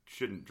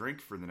shouldn't drink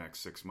for the next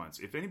 6 months.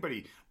 If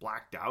anybody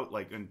blacked out,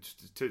 like, and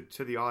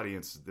to the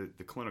audience,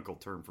 the clinical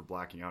term for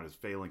blacking out is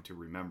failing to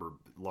remember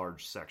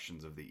large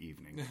sections of the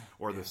evening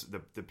or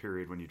the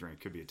period when you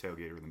drink. Could be a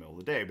tailgate or in the middle of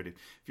the day, but if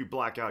you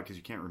black out because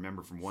you can't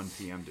remember from 1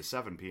 p.m. to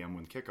 7 p.m.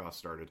 when kickoff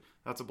started,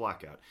 that's a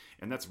blackout.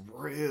 And that's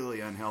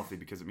really unhealthy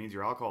because it means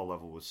your alcohol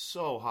level was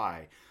so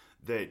high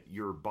that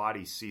your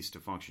body ceased to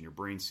function, your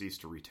brain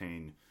ceased to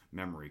retain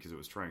memory because it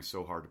was trying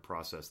so hard to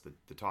process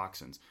the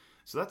toxins.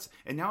 So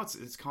and now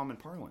it's common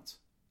parlance.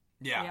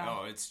 Yeah.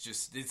 Oh,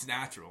 it's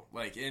natural.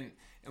 Like, and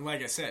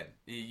like I said,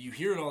 you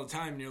hear it all the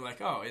time and you're like,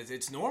 oh,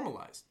 it's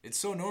normalized. It's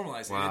so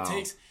normalized. Wow.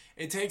 And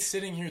it takes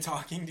sitting here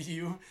talking to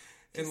you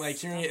and like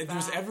hearing it.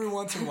 There's every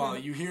once in a while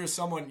you hear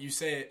someone, you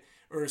say it,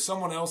 or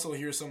someone else will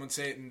hear someone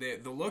say it and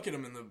they'll look at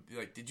them and they'll be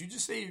like, did you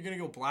just say you're going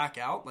to go black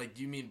out? Like,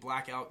 do you mean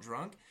black out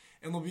drunk?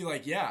 And they'll be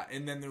like, yeah.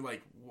 And then they're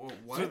like,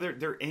 what? So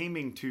they're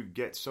aiming to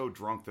get so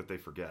drunk that they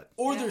forget.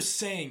 Or they're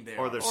saying they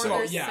are. Or they're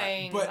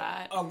saying but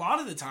that. A lot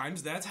of the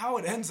times, that's how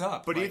it ends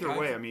up. But either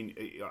way, I mean,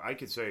 I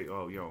could say,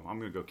 oh, I'm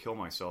going to go kill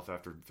myself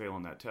after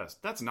failing that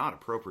test. That's not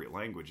appropriate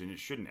language, and it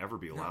shouldn't ever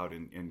be allowed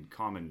in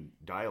common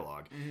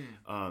dialogue.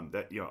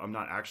 Mm-hmm. I'm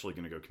not actually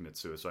going to go commit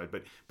suicide.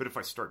 But if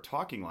I start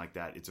talking like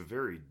that, it's a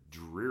very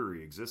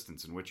dreary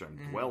existence in which I'm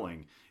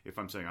dwelling. If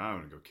I'm saying I'm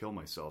going to go kill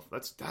myself,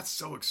 that's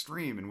so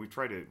extreme, and we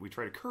try to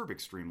curb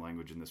extreme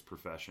language in this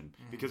profession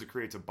because it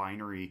creates a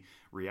binary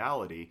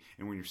reality,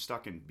 and when you're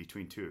stuck in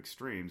between two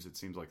extremes, it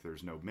seems like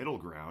there's no middle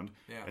ground,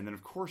 and then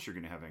of course you're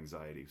going to have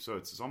anxiety. So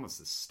it's almost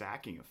this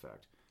stacking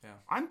effect. Yeah.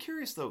 I'm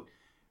curious though.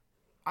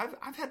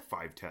 I've had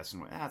 5 tests,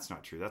 and that's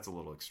not true. That's a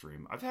little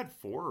extreme. I've had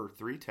 4 or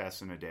 3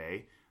 tests in a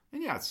day,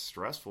 and it's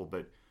stressful,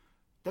 but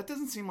that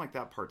doesn't seem like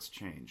that part's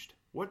changed.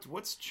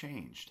 What's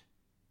changed?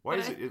 Why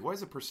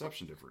is the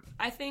perception different?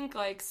 I think,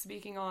 like,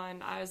 speaking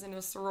on, I was in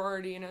a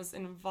sorority and I was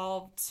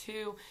involved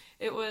too.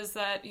 It was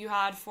that you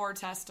had 4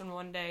 tests in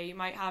one day. You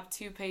might have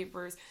 2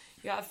 papers.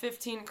 You have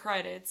 15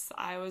 credits.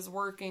 I was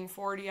working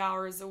 40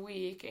 hours a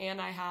week, and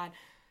I had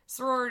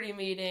sorority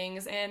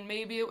meetings, and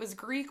maybe it was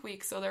Greek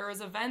week, so there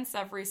was events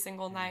every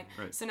single night.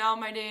 Right. So now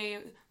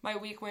my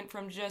week went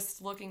from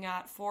just looking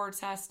at 4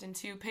 tests and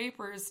 2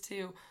 papers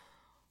to,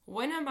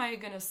 when am I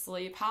going to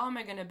sleep? How am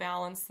I going to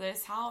balance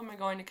this? How am I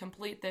going to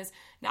complete this?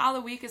 Now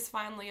the week is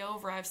finally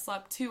over. I've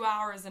slept 2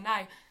 hours a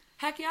night.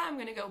 Heck yeah, I'm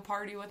going to go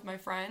party with my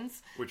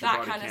friends. Which your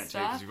body can't take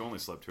because you've only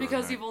slept 2 hours a night.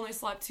 Because you've only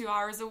slept 2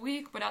 hours a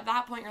week. But at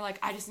that point, you're like,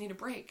 I just need a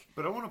break.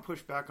 But I want to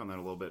push back on that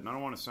a little bit. And I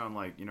don't want to sound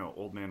like,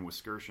 old man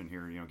Wiskerson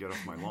here, get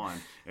off my lawn.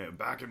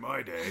 Back in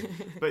my day.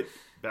 But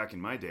back in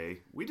my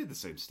day, we did the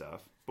same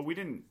stuff. But we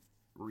didn't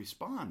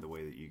respond the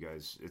way that you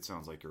guys, it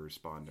sounds like you're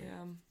responding.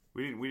 Yeah.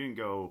 We didn't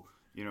go...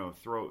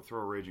 throw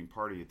a raging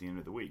party at the end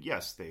of the week.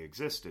 Yes, they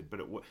existed,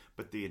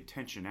 but the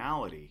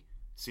intentionality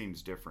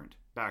seems different.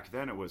 Back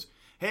then, it was,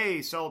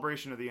 hey,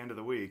 celebration of the end of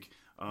the week.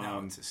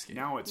 Now it's escape.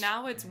 Now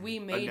it's we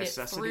made it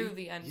through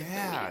the end of the week.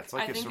 It's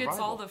like I think it's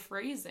all the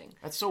phrasing.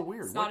 That's so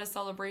weird. It's not a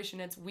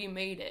celebration. It's we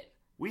made it.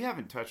 we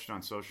haven't touched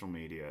on social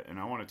media, and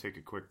I want to take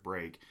a quick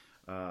break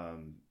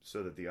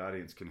so that the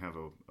audience can have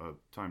a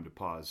time to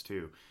pause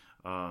too.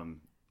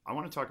 I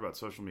want to talk about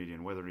social media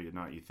and whether or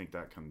not you think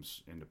that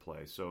comes into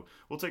play. So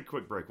we'll take a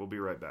quick break. We'll be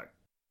right back.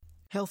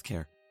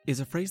 Healthcare is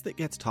a phrase that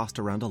gets tossed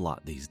around a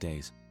lot these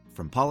days.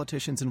 From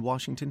politicians in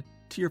Washington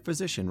to your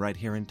physician right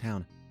here in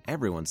town,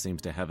 everyone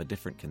seems to have a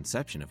different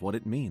conception of what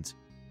it means.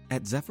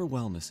 At Zephyr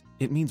Wellness,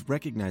 it means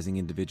recognizing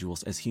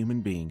individuals as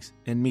human beings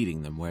and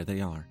meeting them where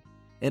they are.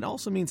 It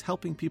also means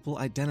helping people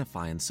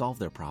identify and solve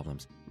their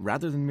problems,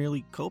 rather than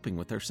merely coping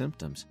with their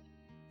symptoms.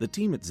 The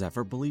team at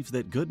Zephyr believes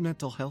that good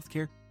mental health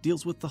care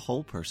deals with the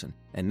whole person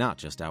and not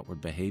just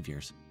outward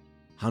behaviors.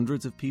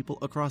 Hundreds of people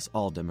across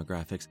all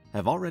demographics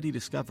have already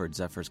discovered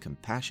Zephyr's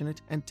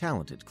compassionate and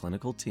talented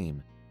clinical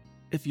team.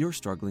 If you're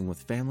struggling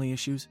with family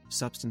issues,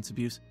 substance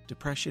abuse,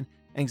 depression,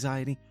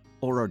 anxiety,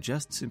 or are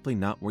just simply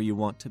not where you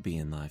want to be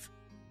in life,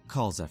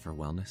 call Zephyr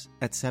Wellness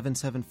at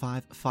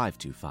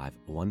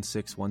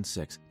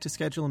 775-525-1616 to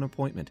schedule an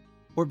appointment,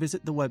 or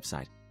visit the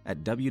website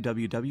at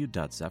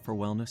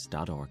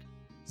www.zephyrwellness.org.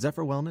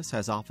 Zephyr Wellness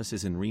has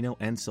offices in Reno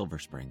and Silver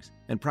Springs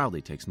and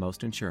proudly takes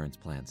most insurance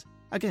plans.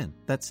 Again,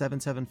 that's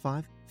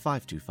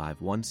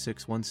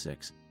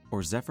 775-525-1616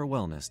 or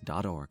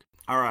zephyrwellness.org.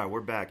 All right, we're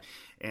back.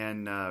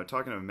 And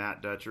talking to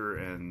Matt Dutcher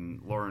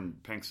and Lauren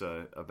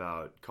Penksa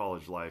about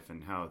college life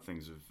and how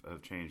things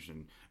have changed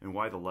and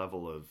why the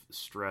level of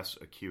stress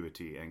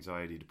acuity,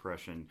 anxiety,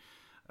 depression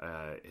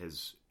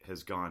has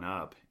gone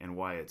up, and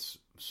why it's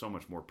so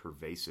much more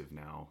pervasive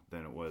now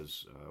than it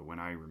was when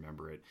I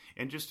remember it.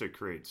 And just to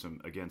create some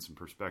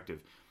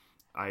perspective,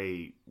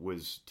 I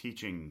was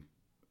teaching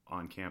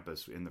on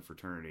campus in the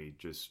fraternity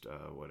just,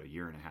 a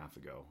year and a half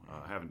ago.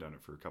 I haven't done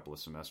it for a couple of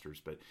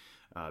semesters, but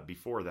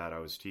before that I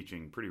was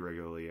teaching pretty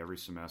regularly every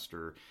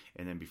semester,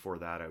 and then before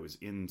that I was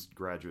in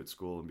graduate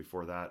school, and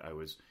before that I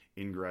was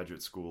in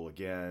graduate school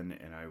again,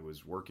 and I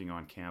was working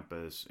on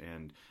campus,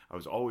 and I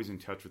was always in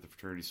touch with the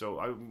fraternity. So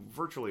I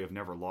virtually have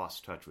never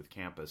lost touch with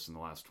campus in the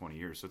last 20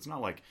 years. So it's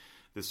not like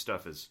this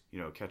stuff is,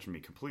 catching me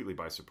completely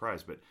by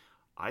surprise, but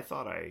I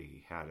thought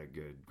I had a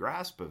good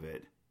grasp of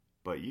it.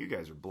 But you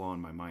guys are blowing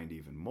my mind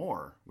even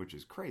more, which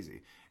is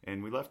crazy.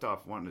 And we left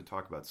off wanting to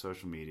talk about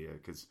social media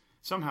because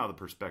somehow the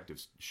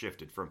perspective's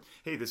shifted from,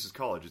 hey, this is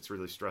college, it's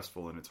really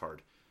stressful and it's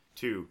hard,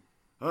 to,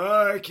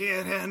 I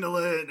can't handle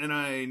it and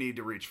I need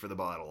to reach for the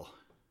bottle.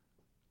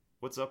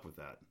 What's up with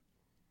that?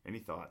 Any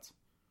thoughts?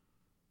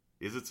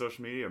 Is it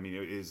social media? I mean,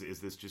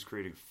 is this just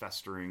creating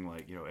festering,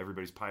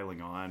 everybody's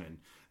piling on and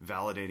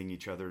validating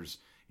each other's,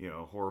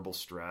 horrible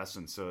stress?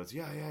 And so it's,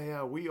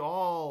 we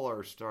all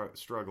are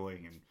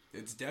struggling. And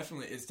it's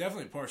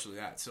definitely partially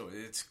that. So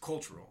it's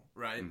cultural,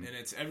 right? Mm-hmm. And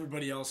it's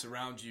everybody else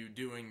around you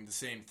doing the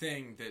same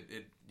thing that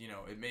it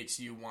makes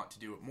you want to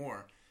do it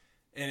more.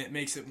 And it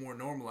makes it more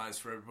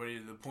normalized for everybody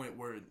to the point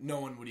where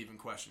no one would even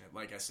question it.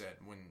 Like I said,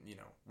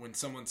 when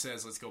someone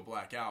says, let's go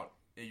black out,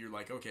 you're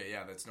like, okay,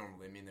 yeah, that's normal.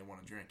 They mean they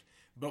want to drink.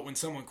 But when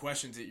someone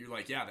questions it, you're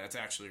like, yeah, that's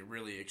actually a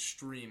really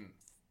extreme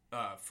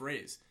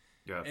phrase.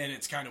 Yeah. And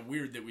it's kind of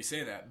weird that we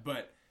say that.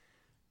 But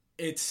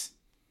it's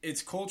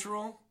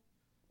cultural,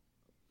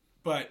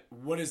 but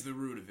what is the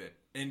root of it?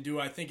 And do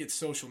I think it's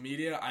social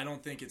media? I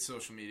don't think it's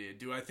social media.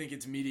 Do I think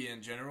it's media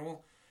in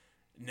general?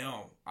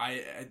 No.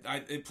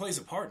 It plays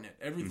a part in it.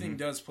 Everything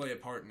does play a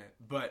part in it.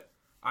 But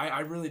I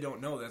really don't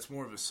know. That's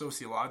more of a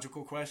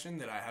sociological question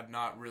that I have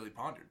not really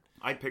pondered.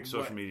 I picked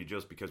social media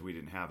just because we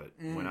didn't have it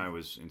when I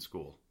was in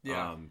school.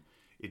 Yeah.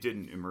 It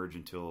didn't emerge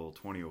until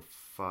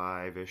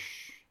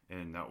 2005-ish,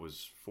 and that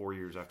was 4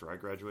 years after I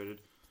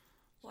graduated.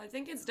 Well, I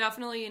think it's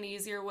definitely an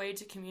easier way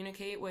to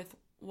communicate with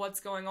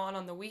what's going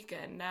on the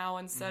weekend now,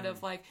 instead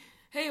of like,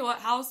 hey, what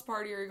house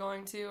party are you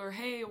going to? Or,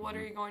 hey, what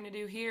are you going to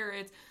do here?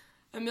 It's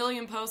a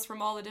million posts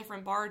from all the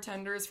different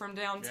bartenders from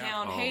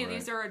downtown. Yeah. Hey,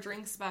 these are our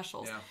drink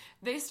specials. Yeah.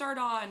 They start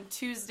on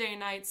Tuesday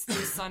nights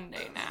through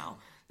Sunday now.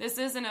 This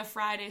isn't a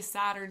Friday,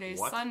 Saturday,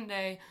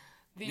 Sunday.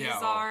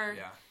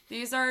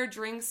 These are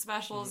drink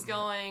specials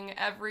going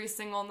every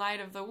single night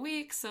of the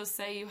week. So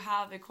say you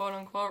have a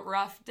quote-unquote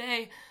rough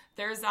day,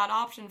 there's that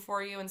option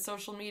for you, and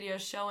social media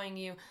is showing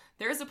you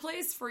there's a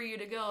place for you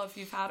to go if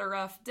you've had a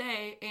rough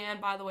day,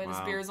 and by the way,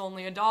 this beer is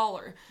only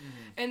 $1.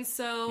 And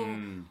so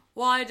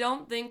while I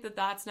don't think that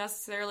that's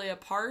necessarily a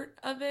part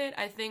of it,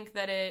 I think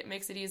that it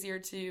makes it easier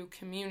to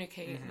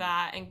communicate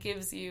that and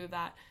gives you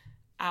that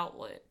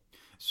outlet.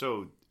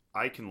 So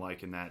I can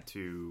liken that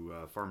to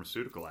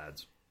pharmaceutical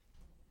ads.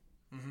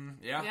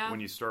 Yeah. When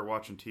you start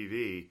watching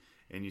TV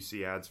and you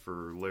see ads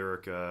for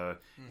Lyrica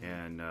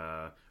and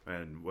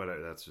what,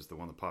 that's just the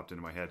one that popped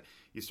into my head.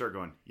 You start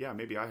going, yeah,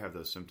 maybe I have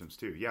those symptoms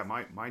too. Yeah,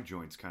 my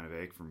joints kind of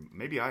ache from,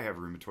 maybe I have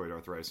rheumatoid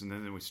arthritis. And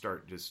then we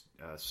start just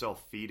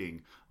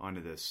self-feeding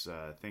onto this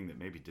thing that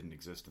maybe didn't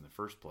exist in the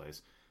first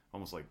place.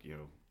 Almost like,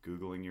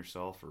 Googling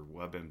yourself or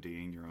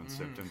WebMDing your own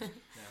symptoms.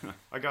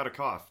 I got a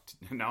cough.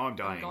 Now I'm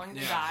dying. I'm going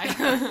to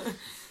die.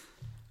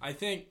 I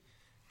think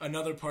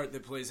another part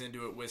that plays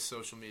into it with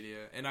social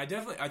media, and I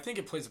think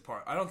it plays a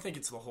part. I don't think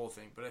it's the whole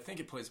thing, but I think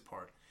it plays a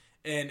part.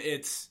 And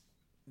it's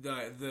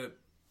the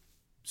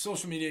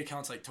social media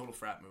accounts like Total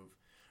Frat Move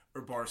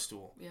or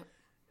Barstool.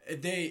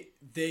 Yep.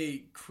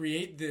 They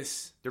create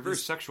this. They're very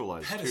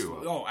sexualized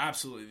pedestal. too. Oh,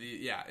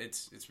 absolutely.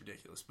 It's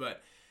ridiculous,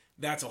 but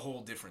that's a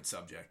whole different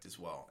subject as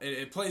well.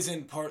 It plays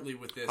in partly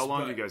with this. How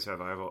long do you guys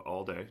have? I have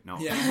all day. No.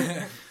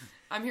 Yeah.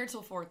 I'm here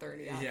till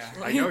 4:30. Yeah.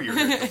 I know you're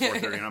here till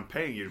 4:30, and I'm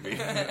paying you to be. You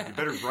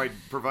better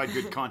provide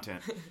good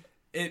content.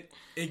 It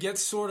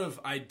gets sort of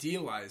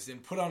idealized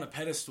and put on a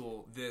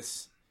pedestal.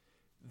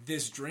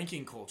 This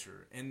drinking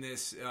culture and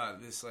this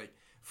like,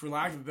 for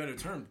lack of a better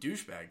term,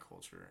 douchebag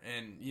culture,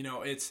 and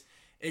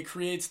it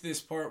creates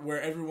this part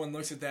where everyone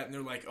looks at that and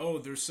they're like, oh,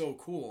 they're so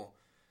cool.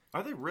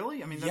 Are they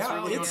really? I mean, that's Yeah,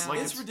 really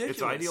it's ridiculous.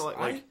 It's ideal.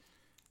 Like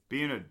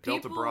being a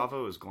Delta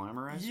Bravo is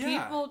glamorized.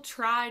 Yeah. People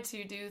try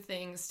to do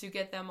things to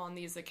get them on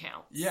these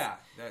accounts. Yeah.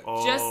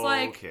 Just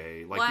like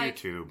okay, like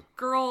YouTube.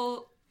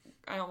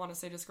 I don't want to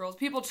say just girls.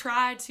 People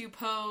try to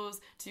pose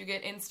to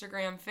get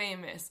Instagram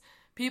famous.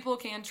 People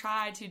can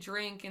try to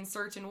drink in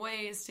certain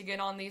ways to get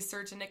on these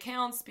certain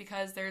accounts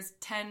because there's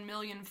 10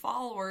 million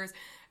followers,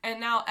 and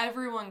now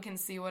everyone can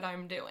see what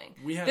I'm doing.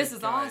 This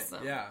is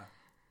awesome. Yeah.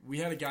 We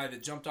had a guy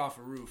that jumped off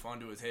a roof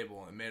onto a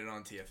table and made it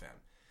on TFM.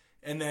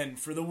 And then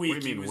for the week,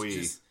 what do you mean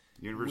we?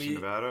 University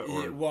of Nevada?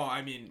 Or? Well,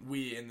 I mean,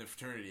 we in the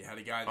fraternity had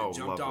a guy that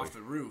jumped off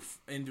the roof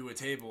into a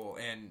table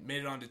and made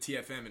it onto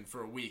TFM, and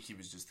for a week he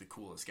was just the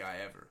coolest guy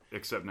ever.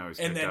 Except now he's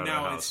kicked out of the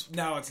house.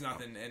 Now it's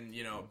nothing, and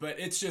but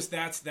it's just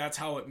that's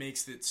how it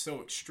makes it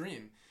so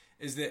extreme,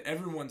 is that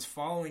everyone's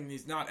following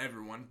these. Not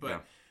everyone,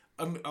 but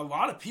a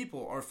lot of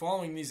people are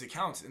following these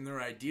accounts, and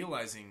they're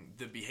idealizing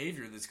the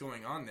behavior that's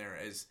going on there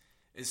as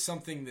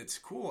something that's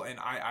cool, and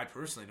I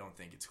personally don't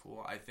think it's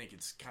cool. I think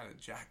it's kind of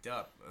jacked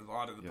up. A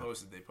lot of the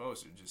posts that they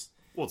post are just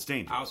it's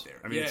dangerous out there.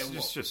 I mean,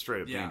 it's just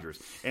straight up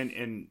dangerous.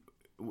 And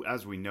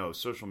as we know,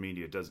 social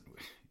media doesn't.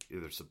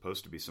 There's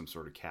supposed to be some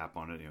sort of cap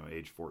on it,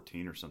 age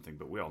 14 or something,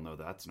 but we all know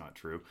that's not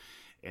true.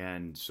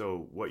 And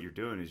so what you're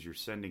doing is you're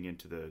sending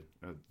into the.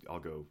 I'll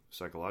go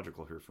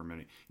psychological here for a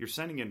minute. You're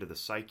sending into the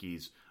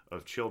psyches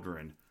of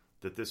children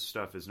that this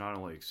stuff is not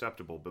only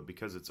acceptable, but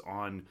because it's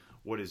on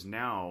what is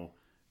now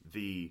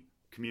the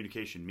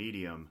communication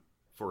medium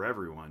for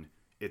everyone,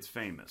 it's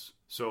famous.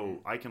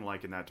 So I can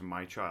liken that to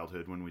my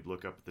childhood when we'd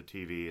look up at the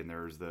TV and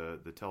there's the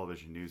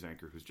television news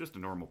anchor who's just a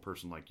normal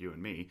person like you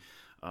and me.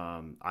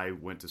 I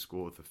went to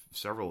school with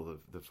several of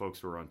the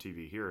folks who are on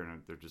TV here,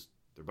 and they're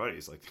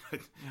buddies. Like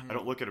I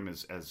don't look at them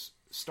as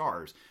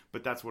stars,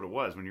 but that's what it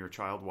was when you're a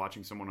child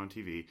watching someone on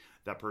TV.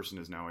 That person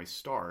is now a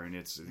star, and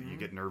you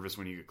get nervous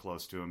when you get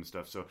close to them and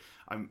stuff. So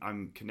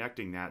I'm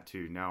connecting that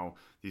to now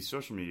these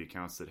social media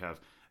accounts that have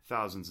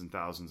thousands and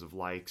thousands of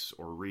likes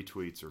or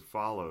retweets or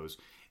follows,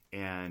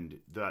 and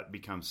that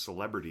becomes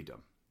celebritydom.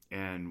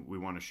 And we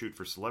want to shoot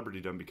for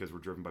celebritydom because we're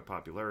driven by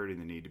popularity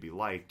and the need to be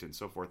liked and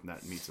so forth, and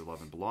that meets the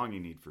love and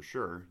belonging need for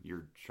sure.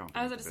 You're chomping.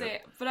 I was going to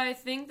say, but I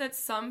think that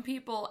some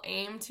people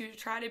aim to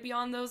try to be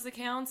on those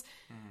accounts.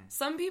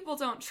 Some people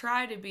don't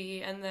try to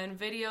be, and then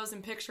videos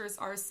and pictures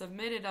are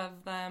submitted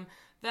of them.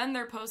 Then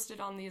they're posted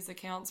on these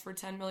accounts for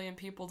 10 million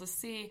people to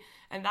see,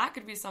 and that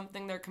could be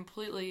something they're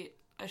completely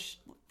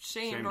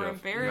ashamed or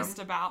embarrassed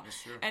about.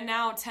 And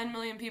now 10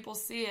 million people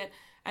see it,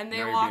 and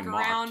they walk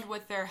around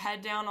with their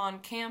head down on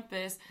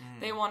campus.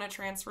 They want to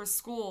transfer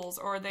schools,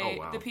 or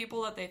the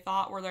people that they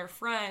thought were their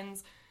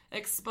friends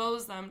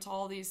expose them to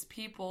all these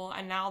people,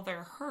 and now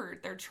they're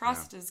hurt. Their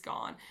trust is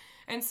gone.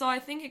 And so I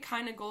think it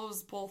kind of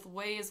goes both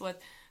ways with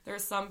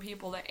there's some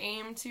people that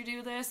aim to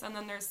do this, and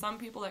then there's some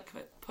people that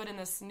could put in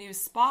this new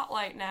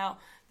spotlight now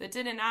that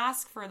didn't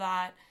ask for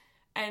that.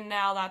 And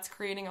now that's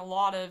creating a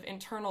lot of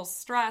internal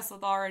stress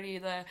with already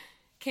the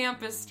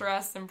campus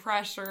stress and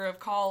pressure of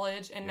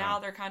college. And now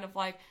they're kind of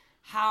like,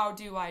 how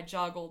do I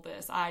juggle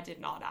this? I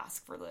did not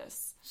ask for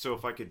this. So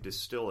if I could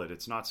distill it,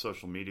 it's not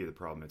social media the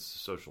problem, it's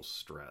social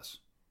stress.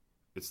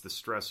 It's the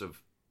stress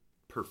of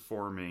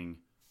performing,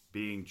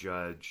 being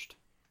judged.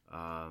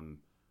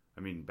 I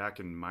mean, back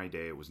in my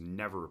day, it was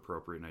never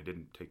appropriate, and I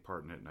didn't take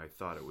part in it, and I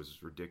thought it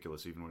was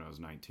ridiculous even when I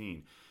was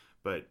 19.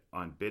 But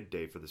on bid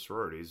day for the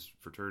sororities,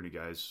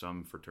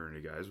 some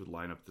fraternity guys would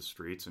line up the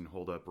streets and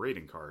hold up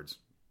rating cards,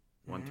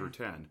 1 through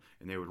 10,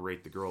 and they would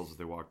rate the girls as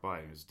they walked by,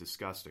 and it was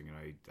disgusting,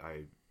 and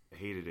I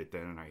hated it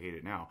then, and I hate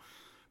it now.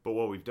 But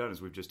what we've done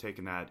is we've just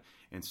taken that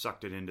and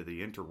sucked it into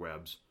the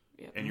interwebs,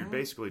 and you're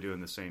basically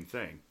doing the same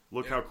thing.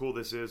 Look how cool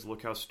this is,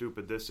 look how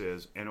stupid this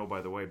is, and oh,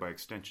 by the way, by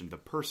extension, the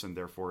person,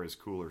 therefore, is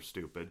cool or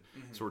stupid.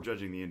 So we're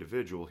judging the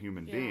individual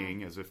human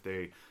being as if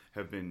they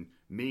have been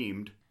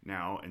memed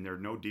now, and they're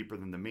no deeper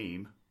than the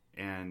meme,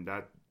 and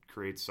that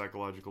creates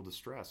psychological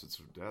distress.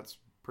 That's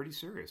pretty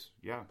serious,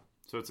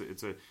 So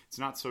it's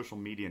not social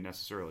media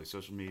necessarily.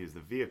 Social media is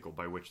the vehicle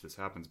by which this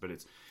happens, but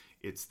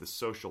it's the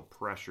social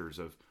pressures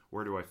of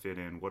where do I fit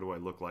in, what do I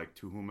look like,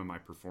 to whom am I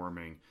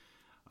performing,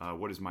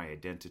 what is my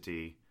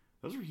identity.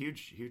 Those are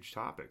huge, huge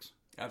topics.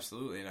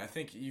 Absolutely, and I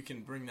think you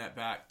can bring that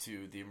back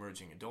to the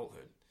emerging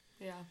adulthood.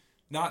 Yeah.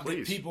 Not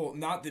that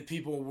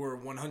people were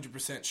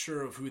 100%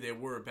 sure of who they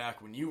were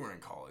back when you were in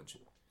college.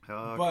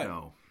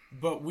 No.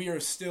 but we are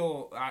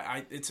still.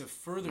 It's a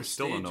further. I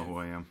still stage don't know who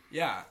I am.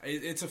 Yeah,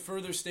 it's a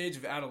further stage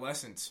of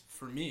adolescence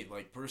for me.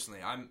 Like personally,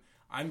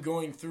 I'm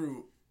going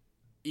through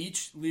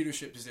each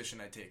leadership position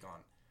I take on.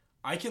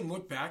 I can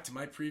look back to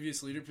my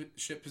previous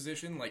leadership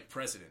position, like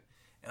president,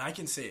 and I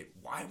can say,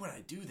 why would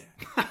I do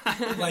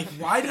that? Like,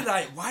 why did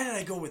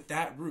I go with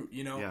that route?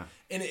 You know? Yeah.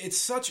 And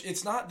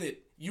it's not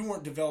that you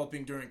weren't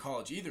developing during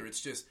college either. It's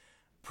just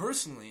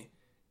personally,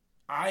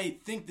 I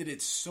think that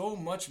it's so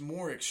much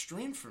more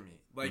extreme for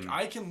me. Like,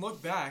 I can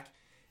look back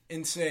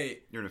and say,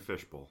 You're in a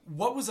fishbowl.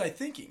 what was I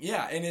thinking?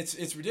 Yeah, and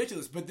it's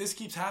ridiculous, but this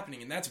keeps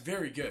happening, and that's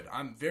very good.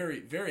 I'm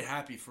very, very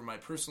happy for my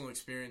personal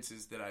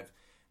experiences that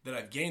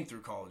I've gained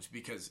through college,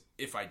 because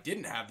if I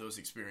didn't have those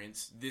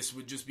experiences, this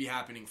would just be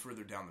happening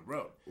further down the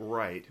road.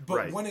 Right. But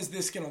right. when is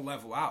this going to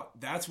level out?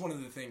 That's one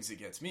of the things that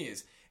gets me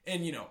is,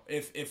 and you know,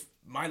 if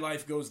my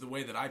life goes the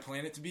way that I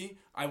plan it to be,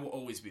 I will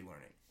always be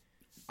learning.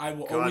 I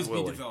will always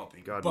be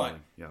developing. God but,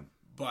 willing. Yeah.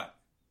 But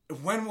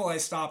when will I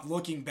stop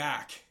looking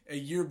back a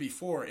year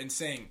before and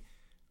saying,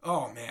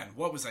 oh man,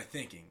 what was I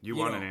thinking? You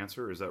want an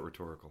answer, or is that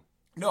rhetorical?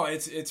 No,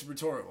 it's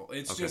rhetorical.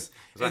 It's Okay. just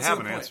 'Cause I it's have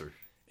to the an point. answer.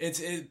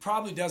 It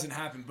probably doesn't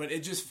happen, but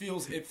it just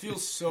feels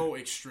so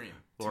extreme.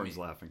 Lauren's to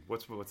me. laughing.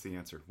 What's the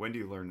answer? When do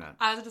you learn that?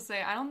 I was going to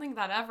say, I don't think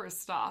that ever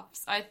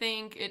stops. I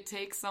think it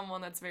takes someone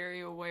that's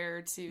very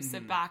aware to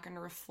sit back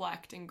and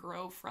reflect and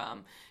grow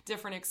from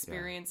different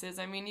experiences.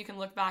 I mean, you can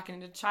look back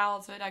into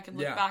childhood. I can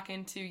look back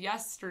into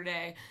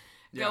yesterday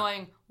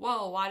going,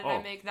 whoa, why did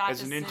I make that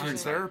as decision? an intern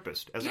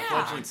therapist, as a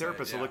fledgling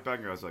therapist, I look back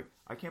and I was like,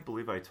 I can't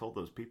believe I told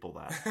those people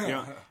that. You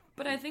know?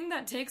 But I think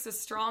that takes a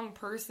strong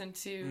person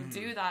to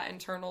do that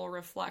internal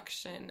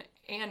reflection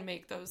and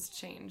make those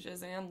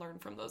changes and learn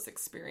from those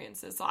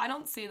experiences. So I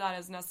don't see that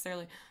as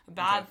necessarily a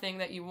bad thing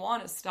that you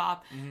want to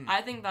stop.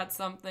 I think that's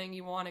something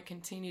you want to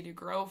continue to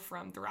grow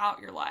from throughout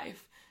your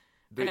life.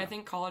 And I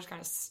think college kind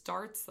of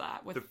starts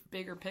that with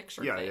bigger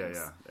picture things.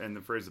 Yeah. And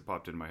the phrase that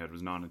popped into my head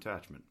was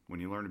non-attachment.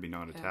 When you learn to be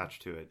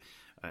non-attached to it.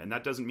 And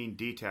that doesn't mean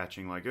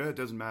detaching, like, it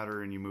doesn't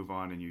matter, and you move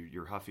on and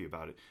you're huffy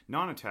about it.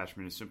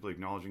 Non-attachment is simply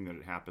acknowledging that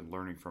it happened,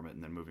 learning from it,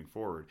 and then moving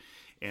forward.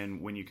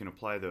 And when you can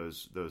apply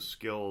those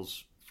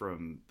skills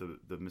from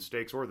the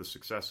mistakes or the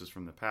successes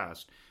from the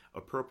past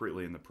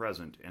appropriately in the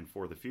present and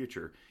for the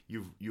future,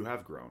 you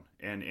have grown.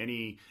 And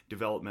any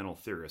developmental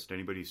theorist,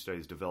 anybody who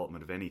studies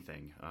development of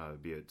anything,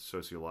 be it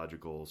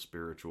sociological,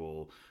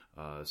 spiritual,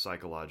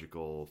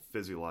 psychological,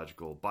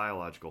 physiological,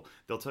 biological,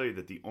 they'll tell you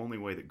that the only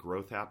way that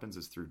growth happens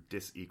is through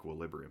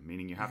disequilibrium,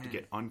 meaning you have to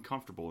get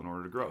uncomfortable in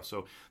order to grow.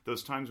 So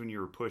those times when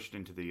you're pushed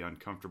into the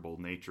uncomfortable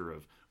nature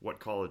of what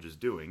college is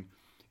doing,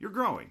 you're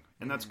growing,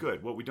 and that's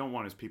good. What we don't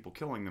want is people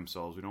killing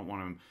themselves. We don't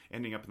want them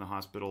ending up in the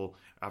hospital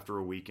after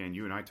a weekend.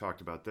 You and I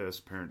talked about this.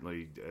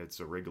 Apparently, it's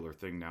a regular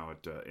thing now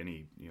at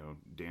any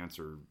dance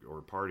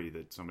or party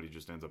that somebody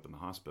just ends up in the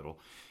hospital,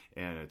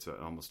 and it's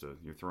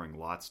you're throwing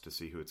lots to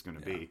see who it's going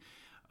to be.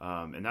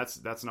 And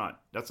that's not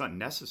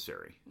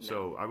necessary. No.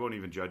 So I won't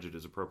even judge it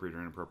as appropriate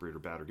or inappropriate or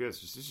bad or good.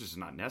 It's just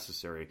not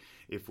necessary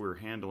if we're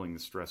handling the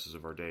stresses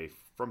of our day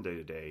from day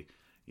to day,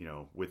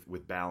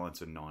 with balance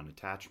and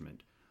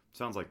non-attachment.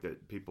 Sounds like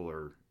that people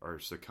are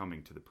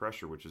succumbing to the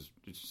pressure, which is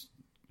just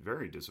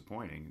very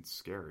disappointing. It's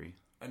scary.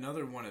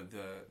 Another one of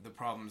the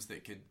problems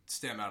that could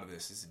stem out of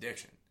this is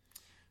addiction,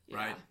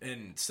 right?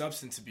 And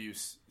substance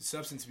abuse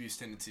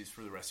tendencies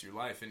for the rest of your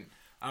life. And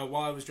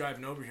while I was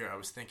driving over here, I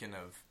was thinking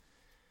of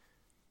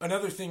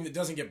another thing that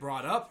doesn't get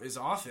brought up as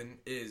often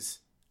is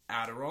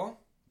Adderall,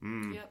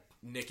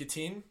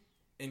 nicotine,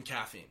 and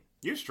caffeine.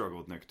 You struggle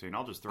with nicotine.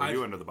 I'll just throw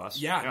you under the bus.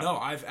 Yeah, no,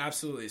 I've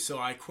absolutely. So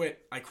I quit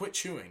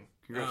chewing.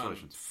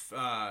 Congratulations.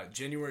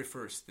 January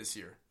 1st this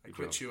year. I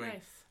quit chewing.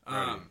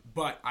 Nice.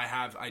 But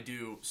I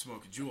do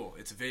smoke a Juul.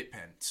 It's a vape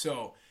pen.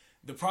 So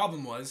the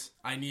problem was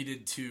I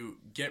needed to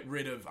get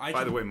rid of...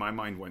 By the way, my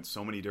mind went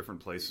so many different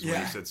places when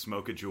you said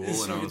smoke a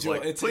Juul, and I was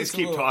like, please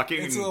keep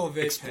talking and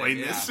explain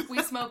this.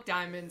 We smoke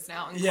diamonds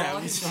now in college.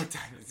 Yeah, we smoke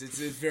diamonds. It's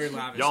very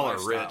lavish. Y'all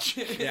lifestyle. Are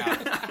rich.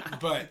 Yeah,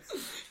 but...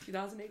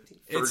 2018.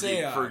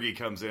 Fergie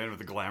comes in with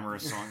a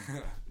glamorous song.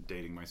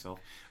 Dating myself.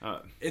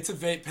 It's a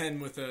vape pen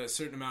with a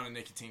certain amount of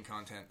nicotine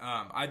content.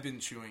 I've been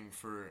chewing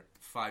for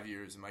 5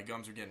 years, and my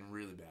gums are getting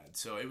really bad.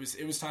 So it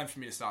was time for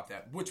me to stop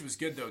that, which was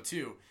good, though,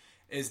 too,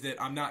 is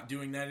that I'm not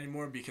doing that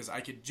anymore because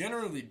I could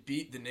generally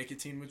beat the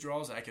nicotine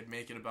withdrawals. I could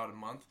make it about a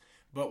month.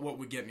 But what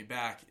would get me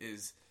back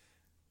is,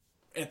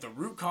 at the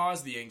root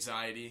cause, the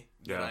anxiety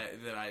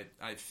that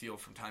I feel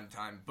from time to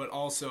time, but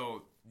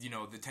also,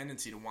 the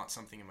tendency to want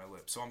something in my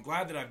lips. So I'm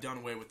glad that I've done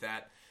away with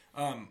that.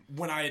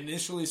 When I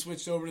initially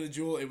switched over to the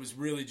Juul, it was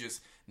really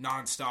just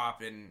nonstop,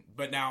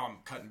 but now I'm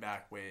cutting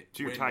back way.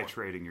 So you're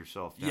titrating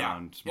yourself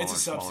down,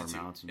 smaller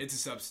amounts. It's a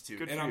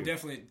substitute, and I'm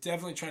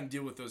definitely trying to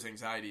deal with those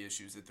anxiety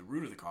issues at the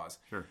root of the cause.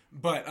 Sure.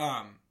 But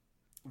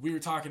we were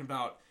talking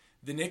about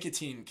the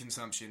nicotine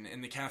consumption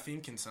and the caffeine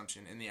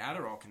consumption and the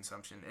Adderall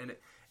consumption, and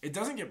it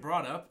doesn't get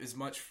brought up as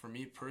much for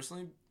me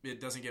personally.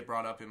 It doesn't get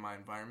brought up in my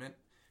environment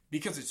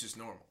because it's just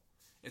normal.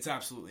 It's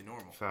absolutely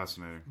normal.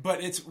 Fascinating.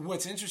 But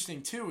what's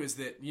interesting too is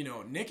that, you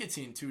know,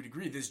 nicotine, to a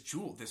degree, this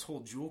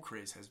whole Juul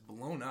craze has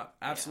blown up.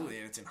 Absolutely.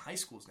 And it's in high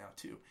schools now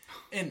too.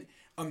 And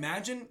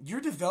imagine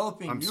you're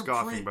developing I'm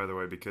scoffing, by the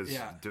way, because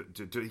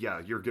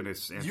you're going to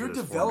answer you're this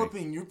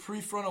developing your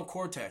prefrontal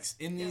cortex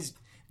in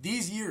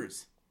these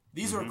years.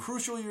 These are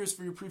crucial years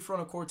for your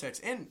prefrontal cortex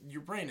and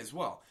your brain as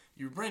well.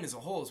 Your brain as a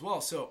whole as well.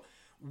 So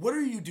what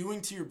are you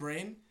doing to your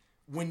brain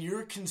when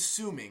you're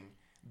consuming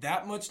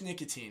that much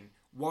nicotine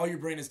while your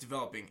brain is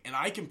developing? And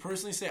I can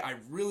personally say I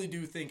really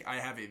do think I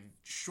have a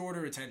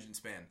shorter attention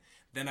span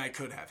than I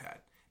could have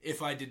had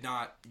if I did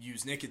not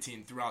use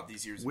nicotine throughout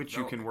these years. Which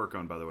you can work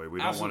on, by the way. We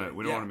don't want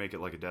to make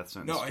it like a death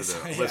sentence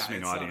to the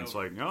listening audience.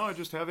 Like, no, I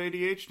just have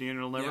ADHD and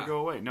it'll never go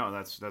away. No,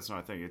 that's not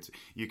a thing. It's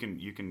you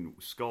can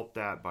sculpt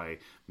that by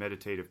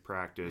meditative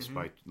practice,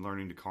 by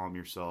learning to calm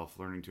yourself,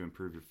 learning to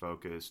improve your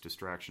focus,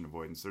 distraction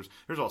avoidance.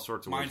 There's all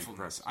sorts of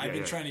mindfulness. ways. I've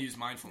been trying to use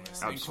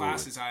mindfulness in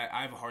classes. I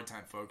have a hard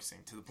time focusing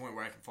to the point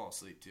where I can fall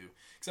asleep too,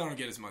 because I don't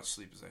get as much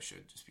sleep as I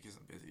should just because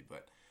I'm busy.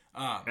 But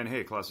and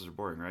hey, classes are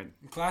boring, right?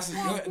 Classes,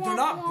 they're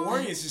not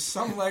boring. It's just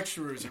some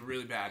lecturers are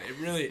really bad.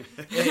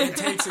 It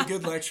takes a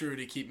good lecturer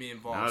to keep me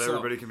involved. Not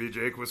everybody can be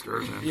Jake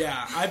Wiskerson.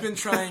 Yeah, I've been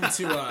trying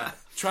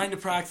to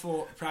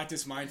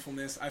practice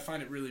mindfulness. I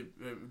find it really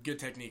a good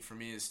technique for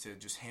me is to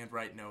just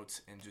handwrite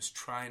notes and just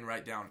try and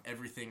write down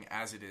everything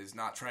as it is,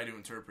 not try to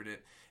interpret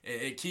it.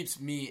 It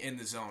keeps me in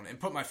the zone. And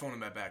put my phone in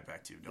my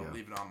backpack too. Don't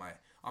leave it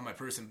on my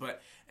person.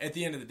 But at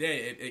the end of the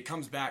day, it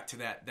comes back to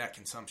that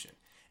consumption.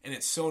 And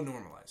it's so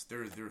normalized.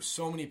 There are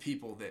so many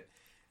people that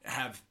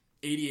have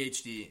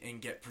ADHD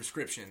and get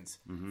prescriptions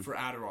for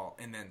Adderall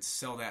and then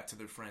sell that to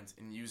their friends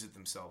and use it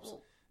themselves.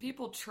 Well,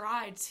 people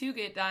try to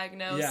get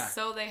diagnosed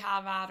so they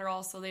have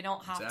Adderall so they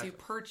don't have to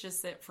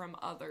purchase it from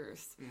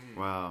others.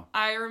 Wow.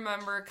 I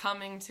remember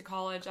coming to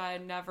college, I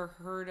had never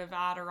heard of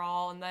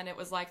Adderall, and then it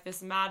was like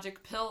this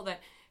magic pill that,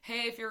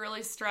 hey, if you're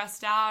really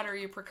stressed out or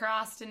you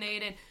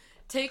procrastinated,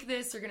 take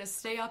this, you're going to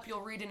stay up,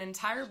 you'll read an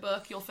entire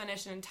book, you'll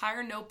finish an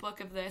entire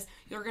notebook of this,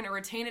 you're going to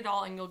retain it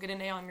all, and you'll get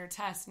an A on your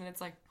test. And it's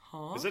like,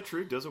 huh? Is that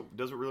true? Does it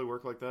really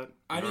work like that?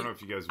 I don't know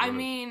if you guys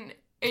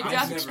it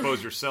doesn't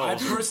expose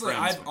yourselves.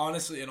 I've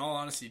honestly, in all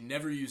honesty,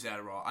 never used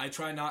Adderall. I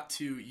try not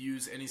to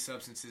use any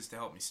substances to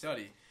help me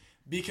study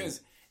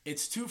because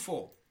it's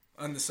twofold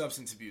on the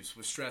substance abuse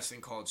with stress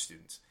in college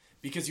students.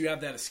 Because you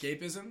have that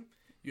escapism.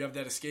 You have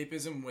that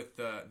escapism with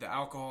the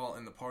alcohol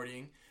and the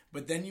partying.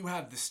 But then you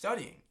have the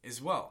studying as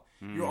well.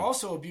 You're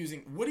also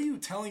abusing. What are you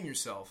telling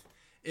yourself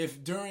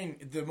if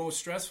during the most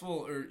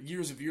stressful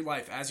years of your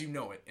life, as you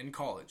know it, in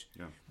college,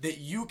 that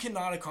you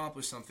cannot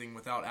accomplish something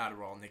without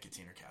Adderall,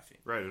 nicotine, or caffeine?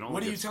 Right.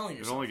 What are you telling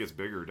yourself? It only gets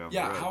bigger down the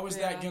road. Yeah, how is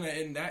that going to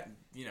end that?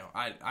 You know,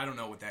 I don't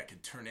know what that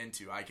could turn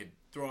into. I could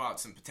throw out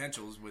some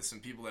potentials with some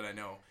people that I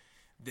know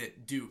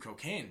that do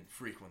cocaine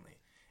frequently.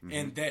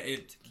 And to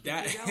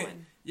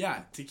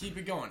keep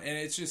it going. And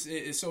it's just,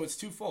 so it's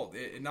twofold.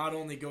 It not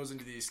only goes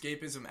into the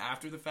escapism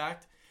after the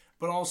fact,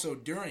 but also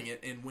during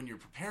it, and when you're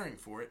preparing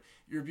for it,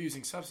 you're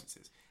abusing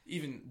substances.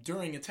 Even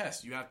during a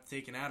test, you have to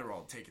take an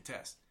Adderall to take a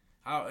test.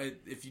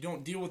 If you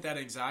don't deal with that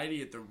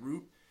anxiety at the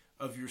root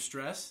of your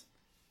stress,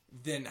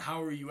 then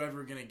how are you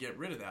ever going to get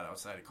rid of that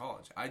outside of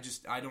college?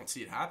 I don't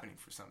see it happening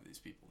for some of these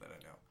people that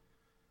I know.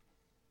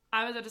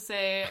 I was about to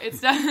say,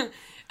 it's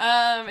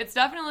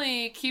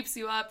definitely keeps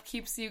you up,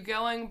 keeps you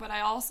going, but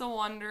I also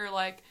wonder,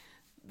 like,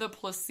 the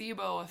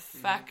placebo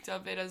effect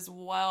of it as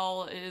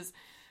well is...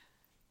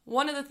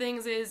 One of the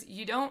things is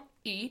you don't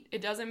eat.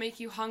 It doesn't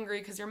make you hungry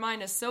because your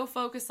mind is so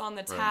focused on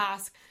the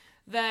task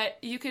that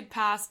you could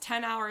pass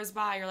 10 hours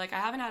by. You're like, I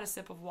haven't had a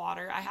sip of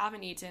water. I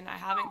haven't eaten. I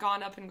haven't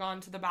gone up and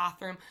gone to the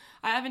bathroom.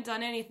 I haven't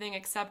done anything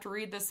except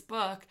read this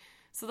book.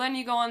 So then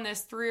you go on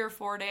this 3 or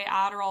 4 day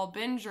Adderall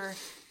binger.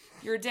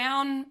 You're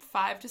down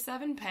 5 to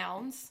 7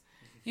 pounds.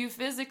 You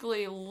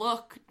physically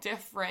look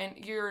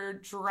different. You're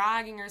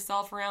dragging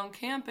yourself around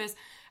campus.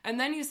 And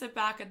then you sit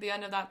back at the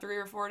end of that 3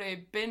 or 4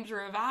 day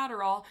binger of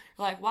Adderall.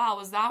 You're like, wow,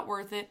 was that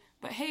worth it?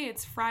 But hey,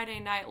 it's Friday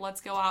night.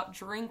 Let's go out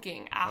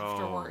drinking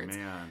afterwards. Oh,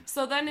 man.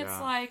 So then it's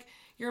like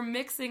you're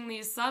mixing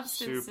these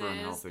substances. Super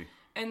unhealthy.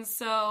 And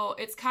so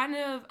it's kind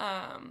of,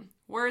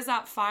 where's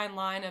that fine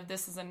line of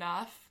this is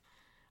enough?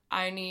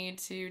 I need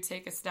to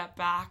take a step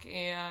back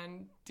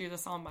and do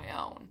this on my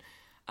own.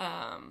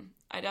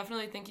 I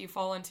definitely think you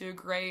fall into a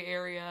gray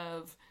area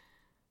of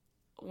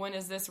when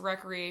is this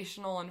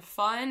recreational and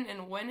fun,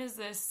 and when is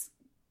this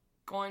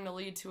going to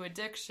lead to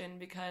addiction?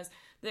 Because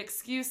the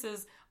excuse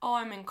is, oh,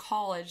 I'm in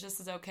college,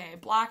 this is okay.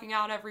 Blacking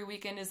out every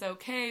weekend is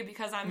okay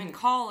because I'm in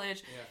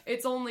college. Yeah.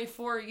 It's only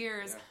 4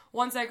 years. Yeah.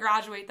 Once I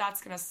graduate,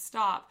 that's going to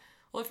stop.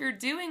 Well, if you're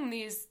doing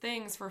these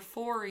things for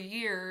 4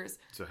 years,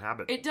 it's a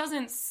habit. It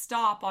doesn't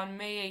stop on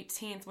May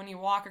 18th when you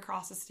walk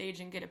across the stage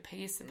and get a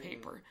piece of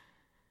paper.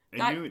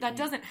 That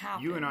doesn't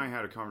happen. You and I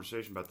had a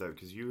conversation about that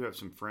because you have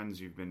some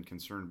friends you've been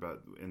concerned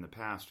about in the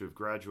past who have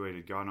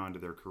graduated, gone on to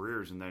their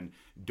careers, and then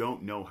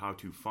don't know how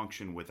to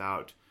function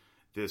without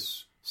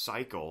this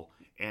cycle.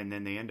 and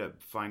then they end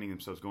up finding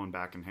themselves going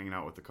back and hanging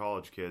out with the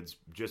college kids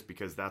just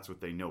because that's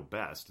what they know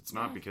best. It's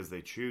not because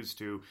they choose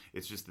to.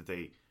 It's just that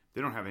they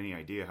don't have any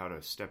idea how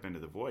to step into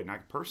the void. And I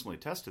personally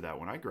attest to that.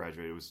 When I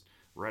graduated, it was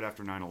right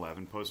after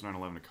 9/11. Post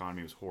 9/11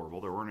 economy was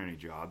horrible. There weren't any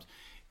jobs.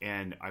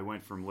 And I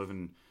went from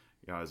living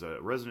as a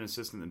resident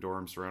assistant in the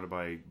dorm surrounded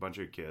by a bunch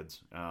of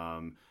kids,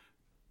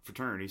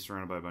 fraternity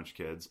surrounded by a bunch of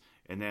kids,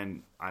 and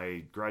then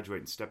I graduate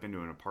and step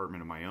into an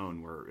apartment of my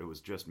own where it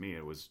was just me.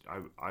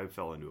 I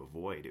fell into a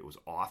void. It was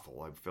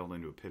awful. I fell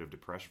into a pit of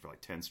depression for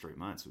like 10 straight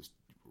months. It was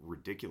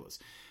ridiculous.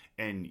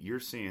 And you're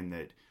seeing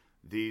that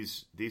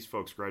these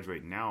folks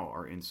graduating now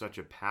are in such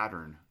a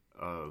pattern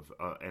of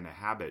and a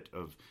habit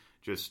of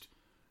just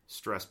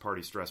stress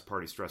party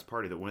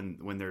that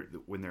when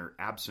they're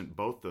absent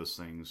both those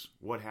things,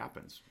 what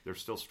happens? They're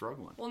still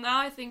struggling. Well, now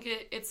I think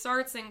it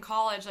starts in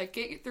college. Like,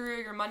 get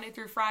through your Monday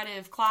through Friday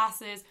of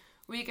classes,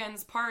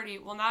 weekends party.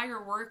 Well, now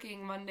you're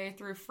working Monday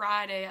through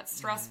Friday at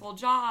stressful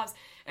jobs,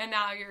 and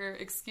now your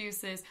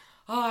excuse is,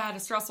 I had a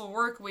stressful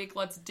work week,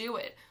 let's do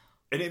it.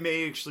 And it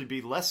may actually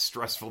be less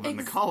stressful than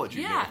the college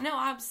you did. No,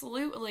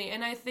 absolutely.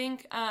 And I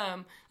think,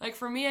 like,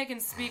 for me, I can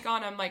speak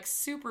on, I'm, like,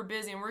 super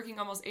busy. I'm working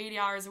almost 80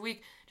 hours a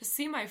week. To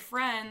see my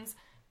friends...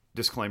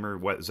 Disclaimer,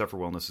 Zephyr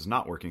Wellness is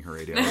not working her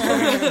 80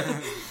 hours a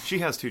week. She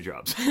has 2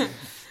 jobs.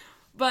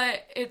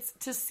 But it's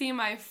to see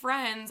my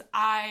friends,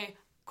 I,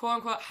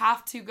 quote-unquote,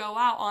 have to go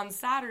out on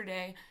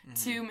Saturday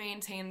to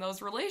maintain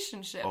those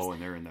relationships. Oh,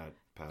 and they're in that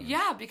pattern.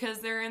 Yeah, because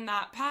they're in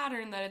that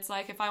pattern that it's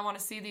like, if I want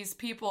to see these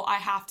people, I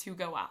have to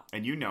go out.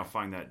 And you now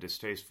find that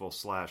distasteful /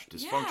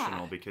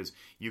 dysfunctional because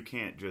you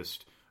can't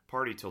just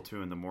party till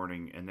 2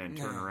 a.m. and then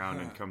turn around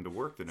and come to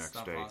work the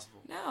next day.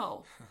 Possible.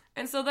 No.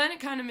 And so then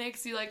it kind of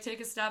makes you like take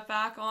a step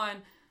back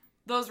on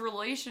those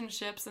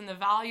relationships and the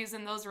values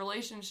in those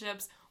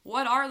relationships.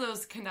 What are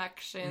those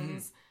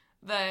connections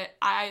that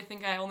I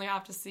think I only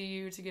have to see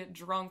you to get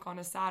drunk on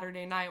a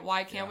Saturday night?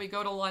 Why can't we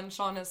go to lunch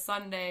on a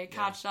Sunday,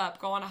 catch up,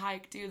 go on a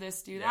hike, do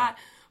this, do that?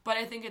 But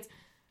I think it's,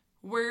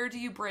 where do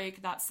you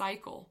break that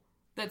cycle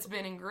that's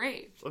been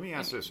engraved? Let me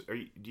ask this.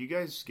 Do you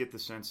guys get the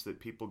sense that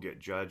people get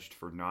judged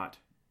for not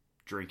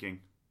drinking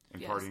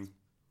and partying?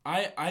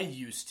 I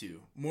used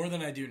to, more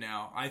than I do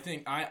now. I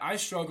think I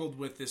struggled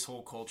with this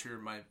whole culture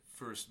my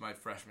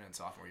freshman and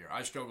sophomore year.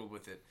 I struggled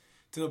with it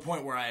to the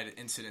point where I had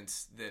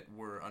incidents that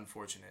were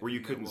unfortunate. Where you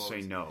couldn't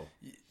say no.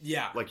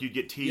 Yeah. Like you'd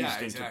get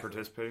teased into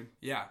participating?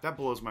 Yeah. That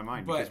blows my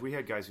mind because we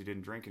had guys who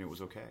didn't drink and it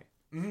was okay.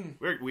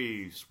 Mm-hmm.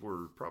 We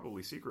were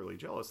probably secretly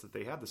jealous that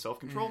they had the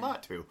self-control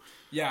not to.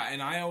 Yeah,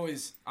 and I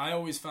always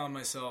found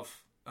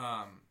myself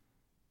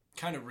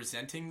kind of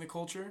resenting the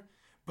culture.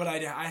 But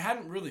I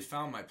hadn't really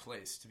found my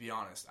place, to be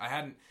honest. I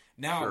hadn't.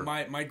 Now,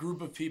 my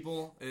group of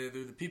people, they're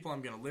the people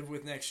I'm going to live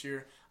with next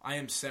year, I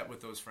am set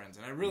with those friends.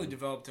 And I really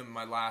developed them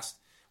my last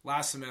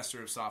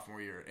semester of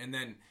sophomore year. And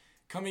then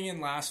coming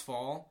in last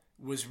fall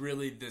was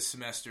really the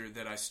semester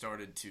that I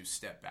started to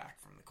step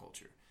back from the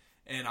culture.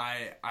 And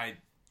I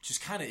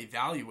just kind of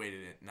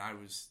evaluated it. And I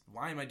was,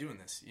 why am I doing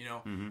this?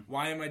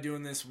 Why am I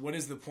doing this? What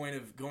is the point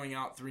of going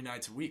out 3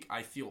 nights a week?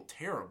 I feel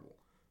terrible.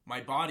 My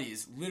body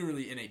is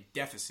literally in a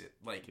deficit.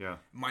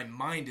 My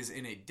mind is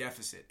in a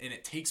deficit, and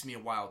it takes me a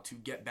while to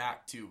get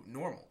back to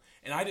normal.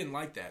 And I didn't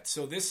like that.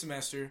 So this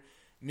semester,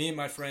 me and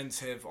my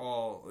friends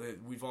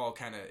we've all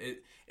kind of,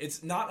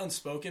 it's not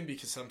unspoken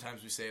because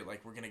sometimes we say,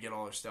 like, we're going to get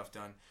all our stuff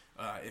done.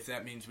 If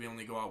that means we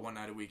only go out 1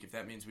 night a week, if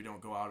that means we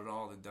don't go out at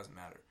all, it doesn't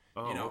matter.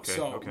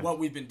 What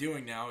we've been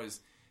doing now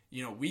is,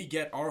 we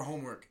get our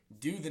homework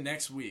due the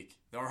next week.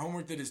 Our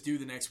homework that is due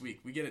the next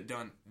week, we get it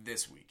done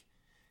this week.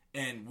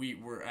 And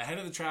we're ahead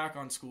of the track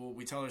on school.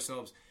 We tell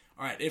ourselves,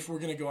 all right, if we're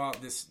going to go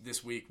out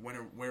this week, when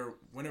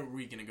are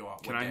we going to go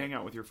out? Can I hang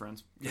out with your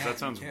friends? Because that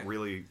sounds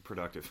really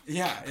productive.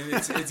 Yeah, and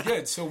it's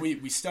good. So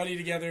we study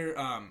together.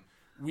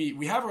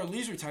 We have our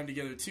leisure time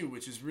together too,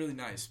 which is really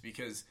nice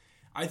because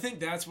I think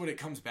that's what it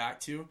comes back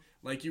to.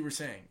 Like you were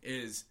saying,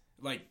 is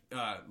like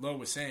Lo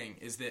was saying,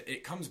 is that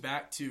it comes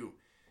back to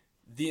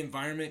the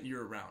environment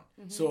you're around.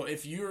 Mm-hmm. So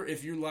if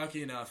you're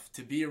lucky enough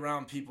to be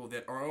around people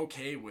that are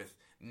okay with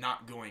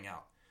not going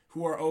out,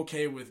 who are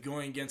okay with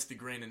going against the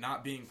grain and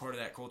not being part of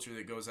that culture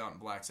that goes out and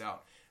blacks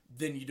out,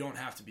 then you don't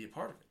have to be a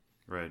part of it.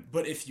 Right.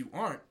 But if you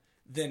aren't,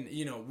 then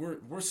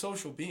we're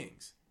social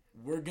beings.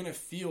 We're gonna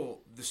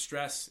feel the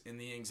stress and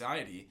the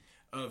anxiety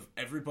of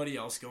everybody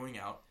else going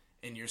out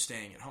and you're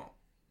staying at home.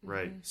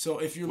 Right. So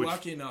if you're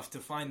lucky enough to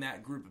find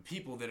that group of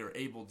people that are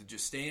able to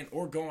just stay in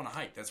or go on a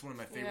hike, that's one of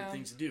my favorite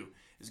things to do,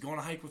 is go on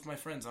a hike with my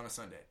friends on a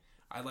Sunday.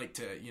 I like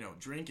to,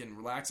 drink and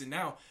relax. And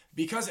now,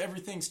 because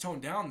everything's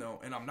toned down,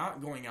 though, and I'm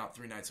not going out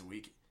 3 nights a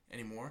week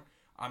anymore,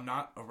 I'm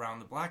not around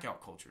the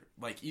blackout culture.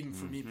 Like, even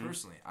for me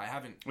personally, I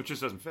haven't... Which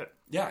just doesn't fit.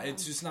 Yeah,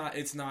 it's just not...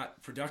 It's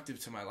not productive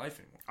to my life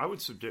anymore. I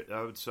would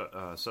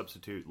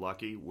substitute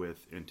lucky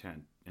with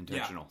intentional.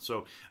 Yeah.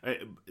 So,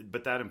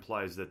 but that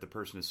implies that the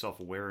person is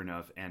self-aware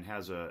enough and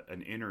has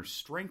an inner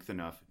strength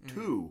enough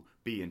to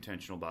be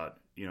intentional about,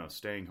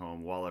 staying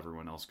home while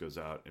everyone else goes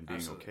out and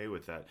being okay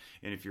with that.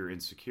 And if you're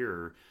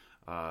insecure...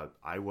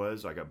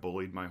 I got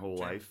bullied my whole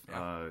life,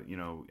 Yeah.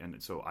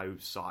 And so I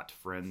sought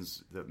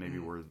friends that maybe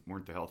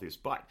weren't the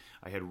healthiest, but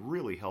I had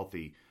really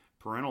healthy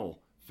parental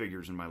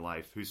figures in my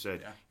life who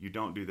said, you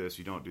don't do this,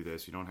 you don't do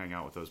this, you don't hang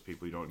out with those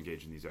people, you don't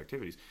engage in these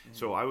activities.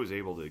 So I was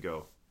able to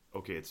go,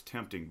 okay, it's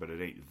tempting, but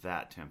it ain't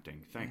that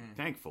tempting,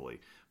 thankfully.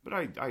 But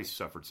I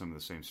suffered some of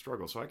the same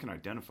struggles, so I can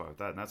identify with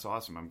that, and that's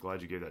awesome. I'm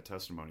glad you gave that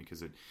testimony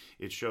because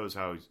it shows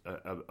how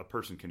a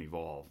person can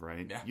evolve,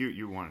 right? Yeah.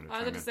 You wanted to I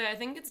was going to say, I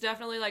think it's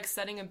definitely like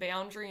setting a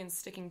boundary and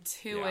sticking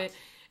to it.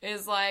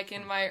 Is like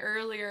in my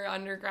earlier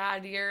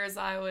undergrad years,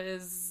 I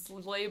was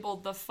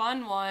labeled the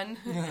fun one.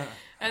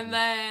 And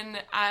then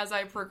as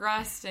I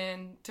progressed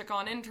and took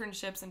on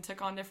internships and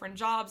took on different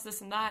jobs,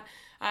 this and that,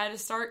 I had to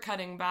start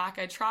cutting back.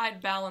 I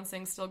tried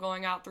balancing, still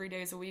going out 3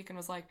 days a week, and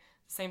was like,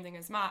 same thing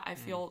as Matt. I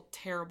feel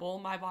terrible.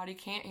 My body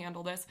can't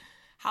handle this.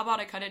 How about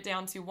I cut it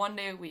down to 1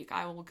 day a week?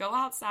 I will go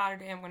out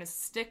Saturday. I'm going to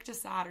stick to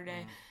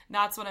Saturday.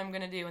 That's what I'm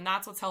going to do. And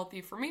that's what's healthy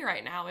for me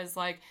right now is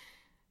like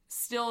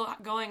still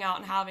going out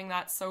and having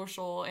that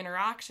social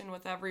interaction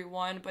with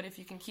everyone. But if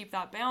you can keep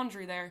that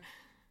boundary there,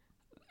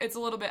 it's a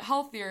little bit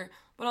healthier.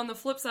 But on the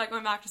flip side,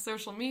 going back to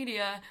social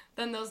media,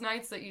 then those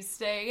nights that you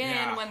stay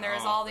in when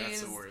there's all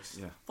these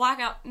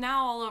blackout,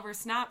 now all over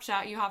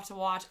Snapchat, you have to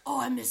watch,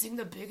 I'm missing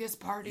the biggest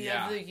party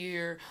of the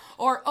year,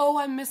 or,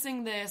 I'm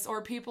missing this,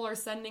 or people are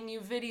sending you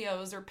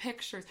videos or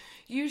pictures.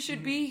 You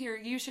should be here,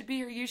 you should be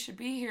here, you should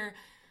be here.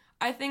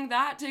 I think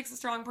that takes a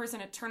strong person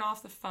to turn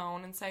off the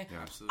phone and say,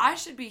 I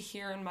should be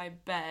here in my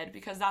bed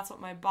because that's what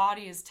my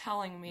body is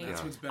telling me.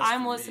 That's what's best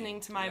I'm for listening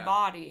me. to my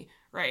body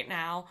right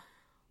now.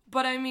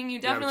 But I mean, you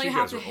definitely but you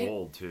have guys to are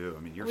old too. I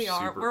mean, you're we super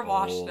are. We're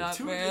old.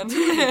 washed up, man.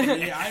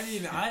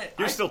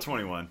 You're still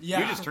 21.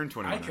 Yeah, you just turned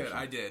 21.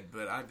 I did,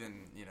 but I've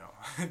been,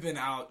 I've been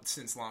out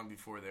since long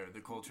before there.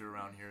 The culture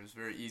around here is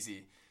very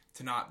easy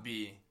to not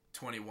be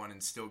 21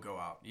 and still go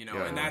out,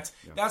 and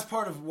that's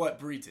part of what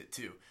breeds it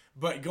too.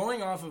 But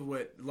going off of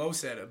what Lo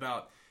said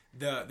about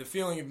the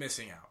feeling of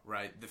missing out,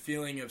 right? The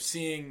feeling of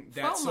seeing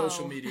that FOMO.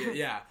 Social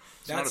media,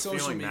 It's that not a social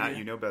feeling, media. Matt.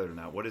 You know better than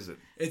that. What is it?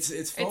 It's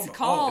FOMO. It's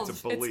called. it's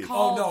a belief. It's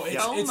called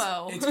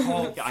FOMO. It's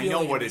called. I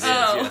know what it is.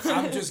 Yes. Yes.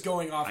 I'm just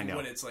going off of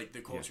what it's like.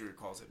 The culture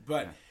calls it.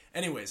 But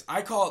anyways,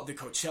 I call it the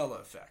Coachella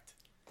effect.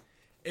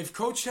 If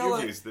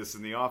Coachella, You've used this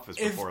in the office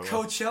if before.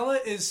 Coachella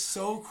is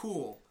so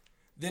cool,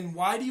 then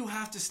why do you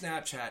have to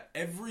Snapchat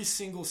every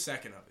single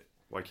second of it?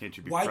 Why can't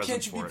you be Why present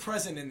can't you for be it?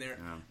 present in there?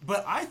 Yeah.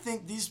 But I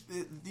think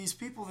these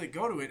people that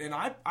go to it, and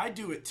I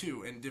do it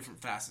too in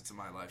different facets of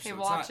my life. Hey, so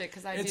watch it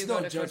because I do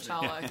go to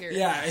Coachella here.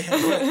 Yeah,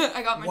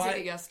 I got my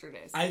ticket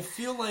yesterday. So. I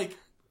feel like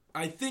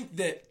I think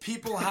that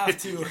people have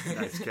to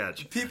Nice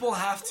catch. People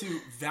have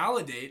to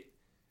validate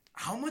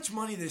how much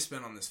money they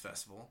spend on this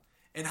festival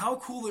and how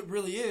cool it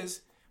really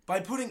is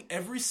by putting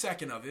every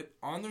second of it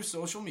on their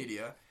social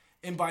media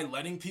and by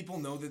letting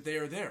people know that they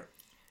are there.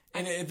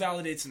 And it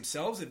validates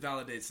themselves. It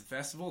validates the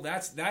festival.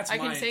 That's my I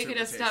can take it a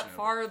interpretation step of it.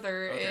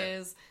 farther. Okay.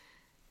 Is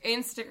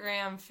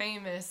Instagram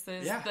famous?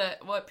 Is Yeah.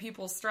 what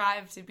people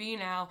strive to be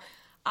now?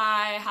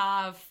 I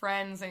have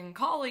friends and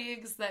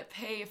colleagues that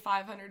pay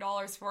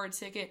 $500 for a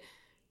ticket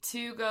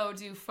to go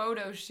do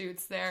photo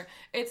shoots there.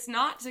 It's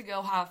not to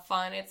go have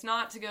fun. It's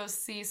not to go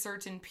see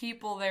certain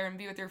people there and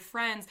be with your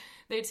friends.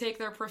 They take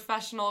their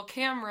professional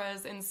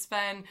cameras and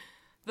spend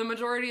the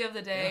majority of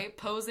the day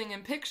posing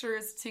in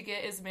pictures to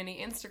get as many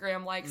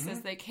Instagram likes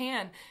as they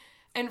can.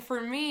 And for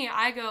me,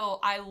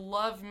 I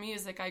love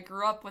music. I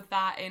grew up with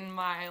that in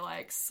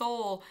my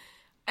soul.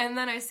 And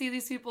then I see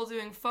these people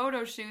doing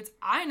photo shoots.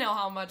 I know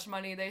how much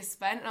money they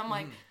spent. And I'm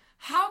like,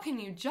 how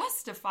can you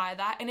justify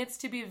that? And it's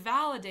to be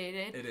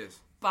validated. It is.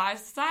 By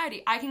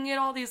society. I can get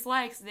all these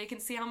likes. They can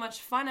see how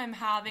much fun I'm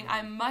having.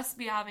 I must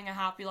be having a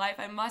happy life.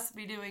 I must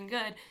be doing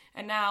good.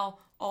 And now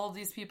all of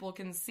these people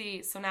can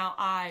see. So now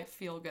I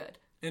feel good.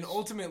 And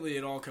ultimately,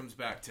 it all comes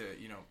back to,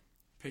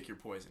 pick your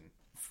poison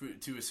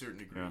to a certain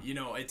degree.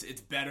 Yeah. It's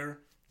better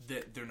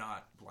that they're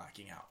not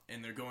blacking out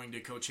and they're going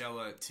to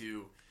Coachella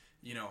to,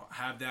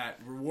 have that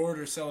reward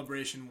or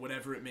celebration,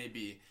 whatever it may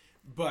be.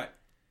 But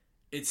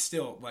it's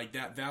still like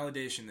that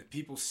validation that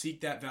people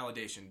seek that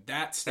validation.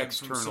 That stems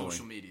from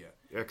social media.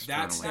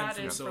 Externally. That stems That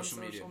from is from social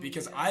media. social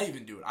Because media. I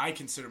even do it. I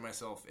consider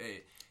myself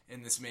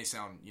and this may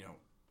sound,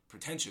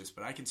 pretentious,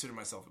 but I consider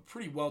myself a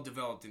pretty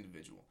well-developed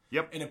individual.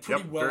 Yep. And a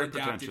pretty Very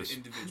well-adapted pretentious.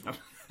 individual.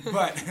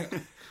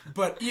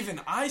 But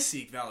even I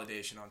seek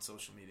validation on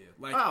social media.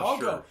 Like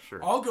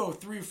sure. I'll go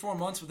 3 or 4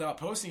 months without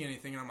posting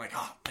anything, and I'm like,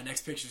 my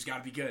next picture's got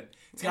to be good.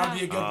 It's got to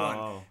be a good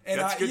one. And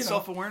That's good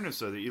self-awareness,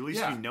 though. That at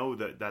least you know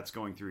that that's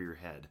going through your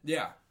head.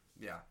 Yeah.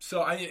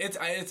 So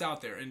it's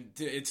out there, and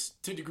it's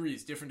to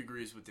degrees, different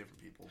degrees with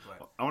different people.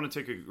 But I want to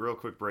take a real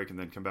quick break and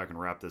then come back and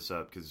wrap this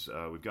up because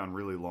we've gone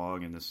really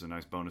long, and this is a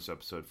nice bonus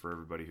episode for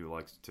everybody who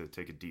likes to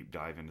take a deep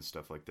dive into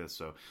stuff like this.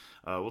 So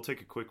we'll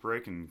take a quick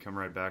break and come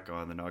right back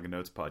on the Noggin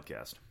Notes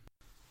podcast.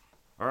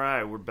 All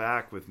right, we're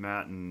back with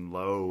Matt and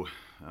Lo.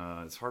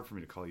 It's hard for me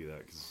to call you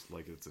that because,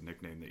 like, it's a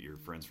nickname that your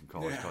friends from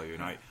college call you.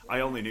 And I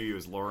only knew you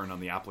as Lauren on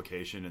the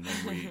application, and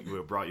then we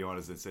brought you on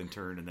as this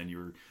intern, and then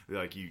you were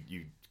like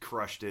you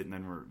crushed it, and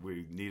then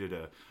we needed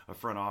a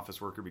front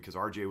office worker because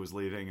RJ was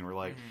leaving, and we're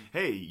like,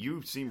 hey,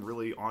 you seem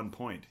really on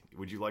point.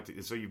 Would you like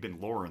to? So you've been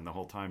Lauren the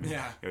whole time.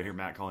 Yeah. You hear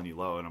Matt calling you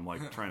Lo, and I'm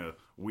like trying to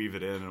weave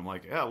it in, and I'm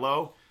like, yeah,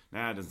 Lo.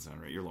 Nah, it doesn't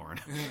sound right. You're Lauren.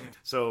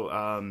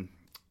 So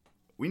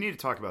we need to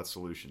talk about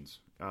solutions.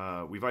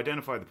 We've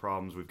identified the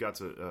problems. We've got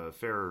a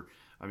fair,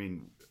 I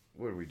mean,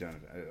 what have we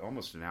done?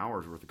 Almost an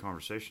hour's worth of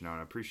conversation now,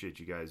 and I appreciate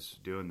you guys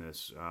doing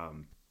this.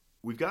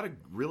 We've got a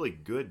really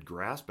good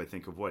grasp, I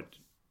think, of what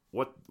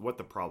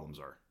the problems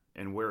are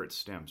and where it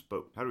stems.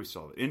 But how do we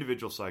solve it?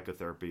 Individual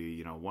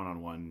psychotherapy,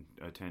 one-on-one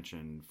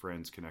attention,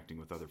 friends connecting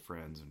with other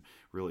friends, and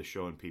really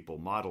showing people,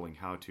 modeling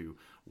how to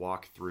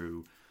walk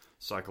through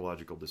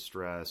psychological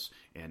distress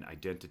and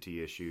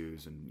identity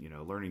issues, and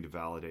learning to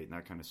validate and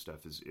that kind of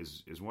stuff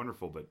is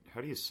wonderful. But how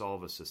do you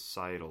solve a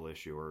societal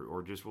issue, or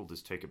we'll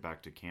just take it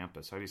back to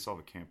campus? How do you solve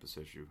a campus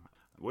issue?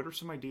 What are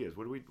some ideas?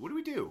 What do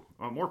we do?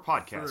 More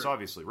podcasts,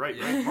 obviously, right?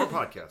 More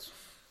podcasts.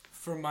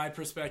 From my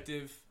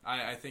perspective,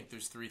 I think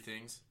there's three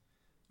things.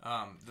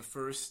 The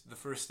first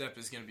step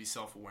is going to be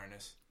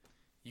self-awareness.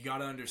 You got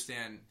to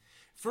understand.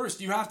 First,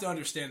 you have to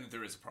understand that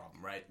there is a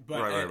problem, right?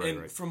 But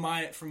right. From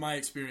my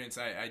experience,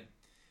 I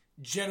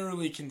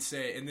generally can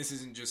say, and this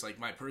isn't just like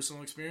my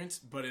personal experience,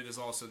 but it is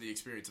also the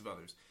experience of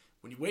others.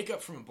 When you wake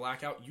up from a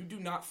blackout, you do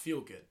not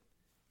feel good.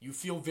 You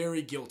feel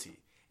very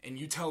guilty, and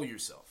you tell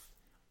yourself,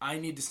 I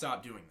need to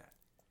stop doing that.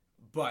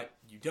 But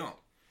you don't.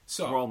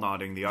 So we're all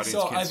nodding. The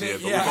audience can't see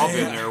it, but we've all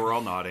been there. We're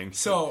all nodding.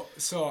 So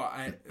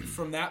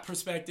from that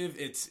perspective,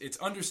 it's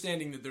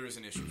understanding that there is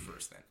an issue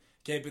first then.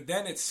 Okay, but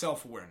then it's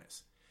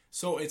self-awareness.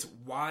 So it's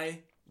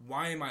why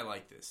am I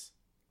like this?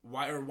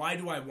 Why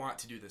do I want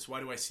to do this? Why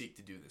do I seek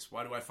to do this?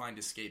 Why do I find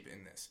escape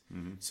in this?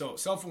 Mm-hmm. So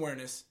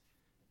self-awareness,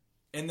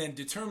 and then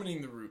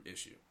determining the root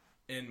issue.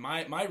 And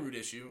my root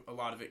issue, a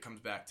lot of it comes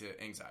back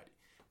to anxiety.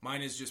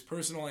 Mine is just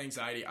personal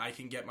anxiety. I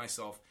can get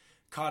myself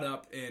caught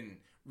up in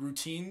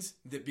routines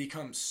that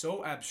become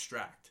so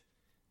abstract,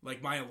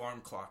 like my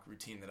alarm clock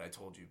routine that I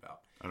told you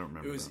about. I don't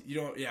remember. It was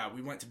that.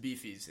 We went to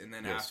Beefy's, and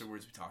then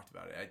afterwards we talked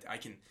about it. I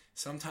can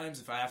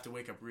sometimes, if I have to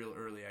wake up real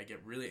early, I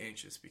get really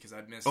anxious because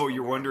I've missed. Oh,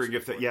 you're wondering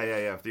if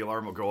if the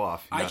alarm will go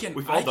off. Yeah.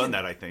 We've all done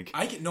that, I think.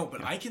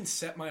 But I can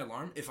set my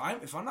alarm if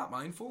I'm not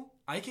mindful.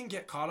 I can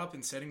get caught up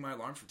in setting my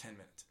alarm for 10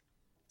 minutes,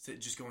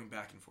 just going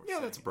back and forth.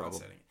 Yeah, that's a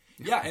problem.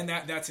 Yeah, and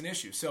that's an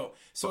issue. So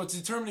it's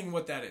determining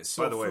what that is.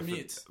 So by the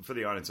way, for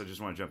the audience, I just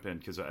want to jump in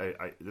because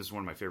this is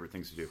one of my favorite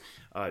things to do.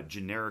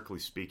 Generically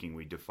speaking,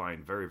 we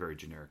define very, very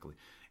generically.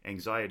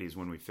 Anxiety is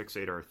when we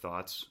fixate our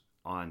thoughts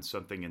on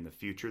something in the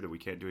future that we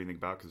can't do anything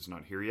about because it's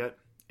not here yet.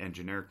 And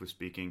generically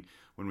speaking,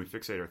 when we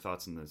fixate our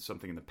thoughts on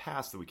something in the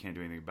past that we can't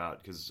do anything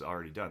about because it's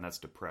already done, that's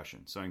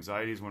depression. So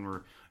anxiety is when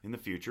we're in the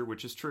future,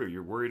 which is true.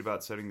 You're worried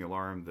about setting the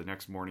alarm. The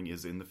next morning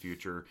is in the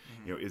future.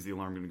 Mm-hmm. Is the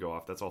alarm going to go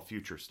off? That's all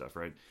future stuff,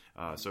 right?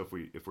 So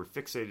if we're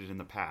fixated in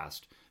the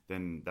past,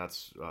 then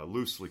that's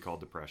loosely called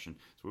depression.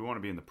 So we want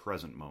to be in the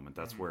present moment.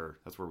 That's where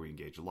we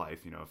engage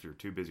life. If you're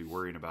too busy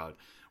worrying about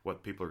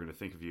what people are going to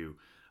think of you,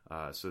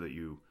 so that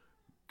you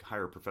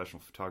hire a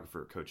professional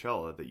photographer at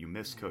Coachella, that you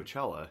miss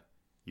Coachella,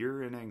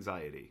 you're in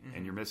anxiety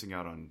and you're missing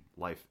out on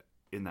life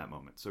in that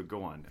moment. So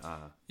go on.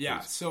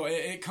 Please. So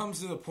it comes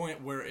to the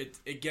point where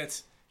it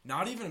gets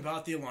not even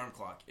about the alarm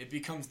clock. It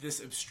becomes this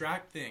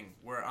abstract thing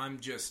where I'm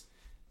just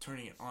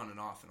turning it on and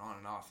off and on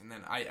and off. And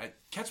then I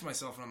catch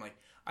myself and I'm like,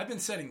 I've been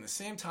setting the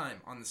same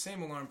time on the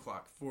same alarm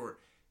clock for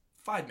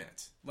 5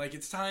 minutes. Like,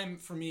 it's time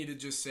for me to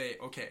just say,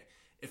 okay,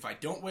 if I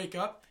don't wake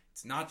up,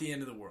 it's not the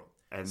end of the world.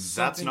 And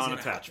that's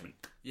non-attachment.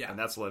 Yeah. And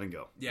that's letting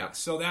go. Yeah. Yep.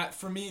 So that,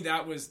 for me,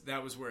 that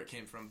was where it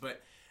came from.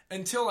 But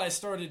until I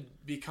started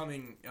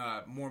becoming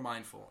more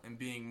mindful and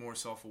being more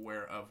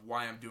self-aware of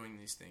why I'm doing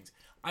these things,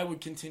 I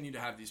would continue to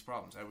have these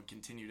problems. I would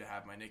continue to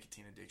have my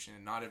nicotine addiction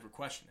and not ever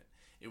question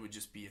it. It would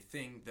just be a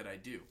thing that I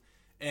do.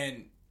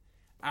 And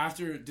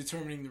after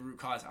determining the root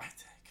cause, I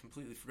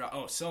completely forgot.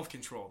 Oh,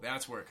 self-control.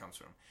 That's where it comes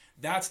from.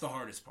 That's the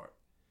hardest part,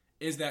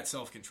 is that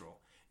self-control.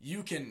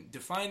 You can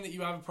define that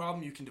you have a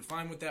problem, you can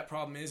define what that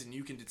problem is, and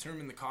you can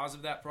determine the cause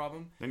of that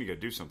problem. Then you got to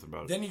do something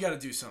about it. Then you got to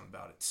do something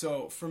about it.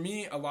 So for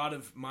me, a lot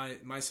of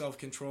my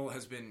self-control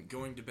has been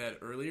going to bed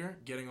earlier,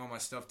 getting all my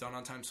stuff done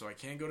on time so I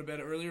can go to bed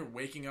earlier,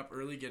 waking up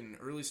early, getting an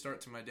early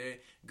start to my day,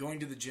 going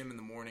to the gym in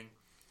the morning,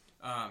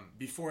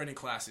 before any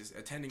classes,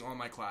 attending all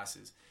my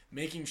classes,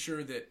 making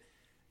sure that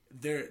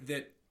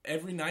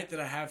every night that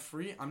I have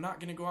free, I'm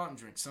not going to go out and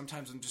drink.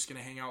 Sometimes I'm just going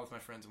to hang out with my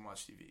friends and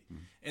watch TV.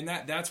 Mm-hmm. And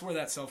that's where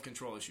that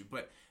self-control issue.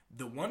 But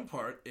the one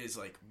part is,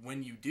 like,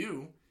 when you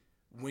do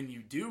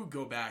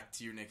go back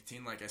to your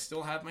nicotine, like, I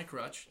still have my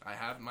crutch. I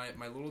have my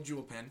little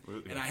Juul pen,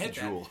 and I hit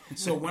that.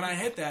 So when I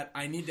hit that,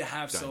 I need to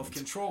have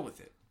self-control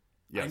with it.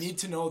 Yes. I need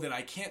to know that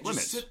I can't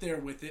just sit there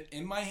with it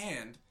in my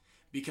hand,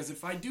 because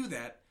if I do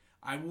that,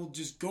 I will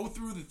just go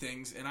through the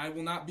things, and I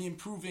will not be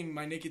improving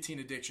my nicotine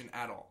addiction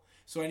at all.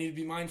 So I need to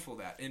be mindful of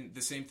that. And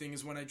the same thing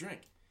is when I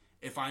drink.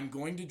 If I'm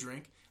going to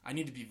drink, I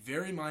need to be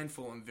very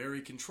mindful and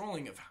very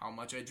controlling of how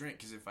much I drink,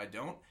 because if I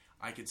don't,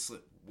 I could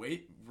slip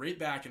right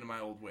back into my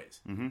old ways,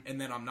 and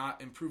then I'm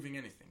not improving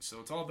anything. So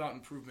it's all about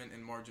improvement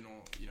and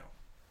marginal,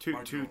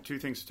 Two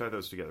things to tie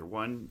those together.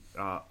 One,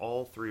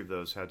 all three of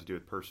those had to do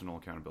with personal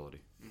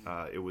accountability.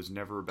 It was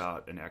never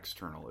about an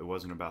external. It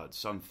wasn't about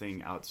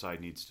something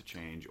outside needs to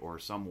change or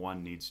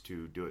someone needs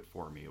to do it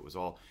for me. It was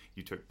all,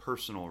 you took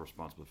personal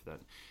responsibility for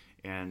that.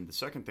 And the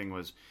second thing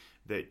was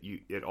that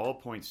it all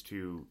points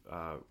to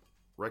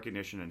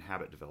recognition and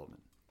habit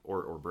development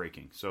or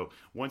breaking. So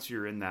once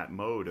you're in that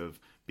mode of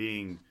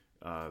being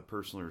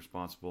personally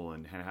responsible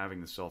and having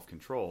the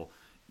self-control,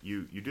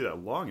 you do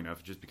that long enough,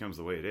 it just becomes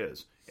the way it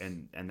is.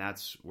 And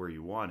that's where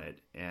you want it.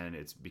 And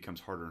it becomes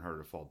harder and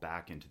harder to fall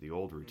back into the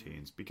old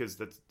routines because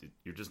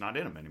you're just not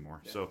in them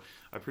anymore. Yeah. So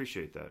I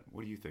appreciate that.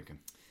 What are you thinking?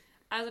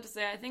 I was to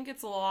say, I think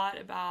it's a lot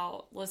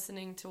about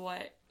listening to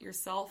what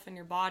yourself and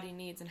your body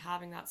needs and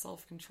having that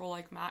self-control,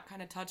 like Matt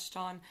kind of touched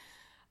on.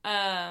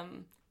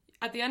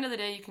 At the end of the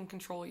day, you can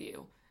control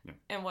you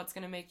and what's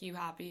going to make you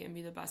happy and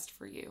be the best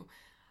for you.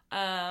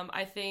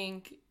 I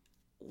think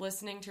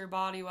listening to your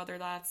body, whether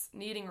that's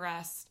needing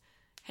rest,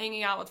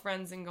 hanging out with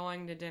friends and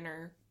going to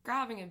dinner,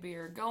 grabbing a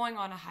beer, going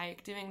on a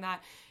hike, doing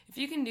that, if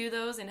you can do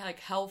those in like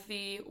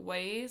healthy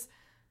ways,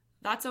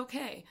 that's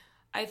okay.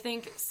 I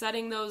think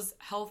setting those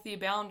healthy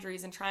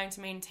boundaries and trying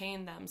to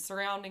maintain them,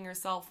 surrounding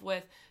yourself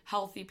with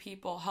healthy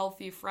people,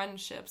 healthy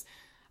friendships,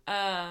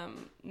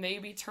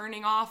 maybe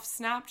turning off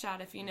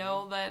Snapchat if you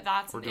know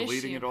that's an issue. Or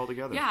deleting it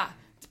altogether. Yeah.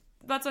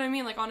 That's what I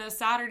mean. Like on a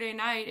Saturday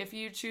night, if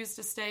you choose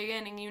to stay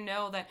in and you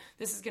know that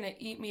this is going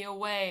to eat me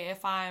away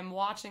if I'm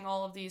watching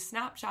all of these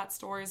Snapchat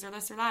stories or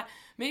this or that,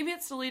 maybe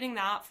it's deleting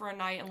that for a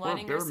night and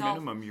letting yourself... Or bare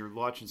minimum, you're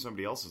watching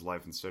somebody else's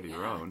life instead of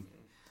your own.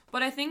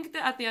 But I think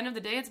that at the end of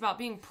the day, it's about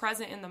being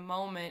present in the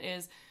moment.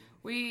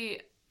 We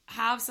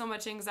have so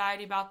much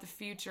anxiety about the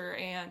future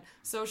and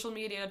social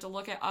media to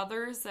look at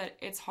others that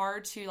it's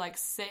hard to like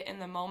sit in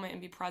the moment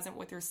and be present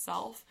with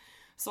yourself.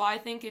 So I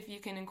think if you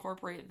can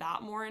incorporate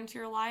that more into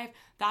your life,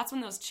 that's when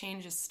those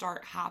changes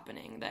start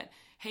happening. That,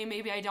 hey,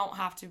 maybe I don't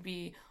have to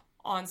be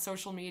on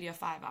social media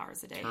 5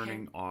 hours a day.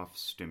 Turning off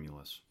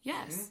stimulus.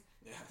 Yes.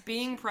 Mm-hmm. Yeah.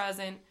 Being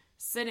present,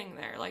 sitting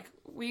there. Like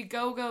we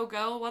go,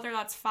 whether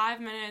that's 5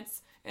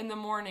 minutes in the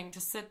morning to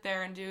sit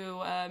there and do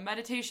a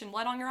meditation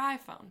led on your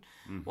iPhone.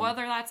 Mm-hmm.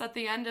 Whether that's at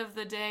the end of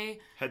the day.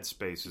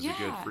 Headspace is a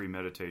good free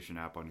meditation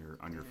app on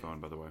your phone,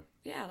 by the way.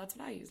 Yeah, that's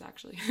what I use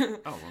actually.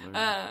 Oh,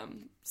 well,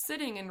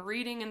 sitting and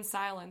reading in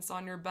silence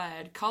on your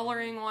bed,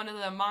 coloring one of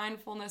the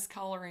mindfulness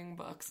coloring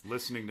books.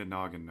 Listening to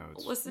Noggin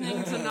Notes.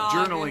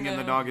 Journaling in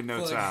the Noggin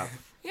Notes app.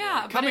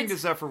 Yeah, coming to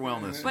Zephyr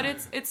Wellness. But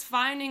it's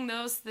finding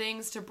those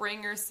things to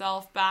bring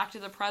yourself back to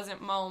the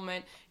present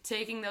moment,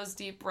 taking those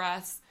deep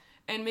breaths,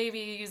 and maybe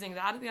using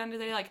that at the end of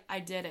the day, like,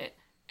 I did it,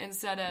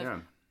 instead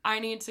of, I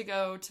need to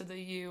go to the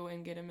U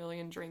and get a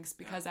million drinks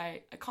because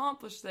I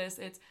accomplished this.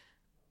 It's,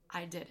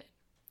 I did it.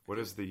 What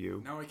is the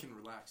U? Now I can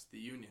relax. The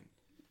Union.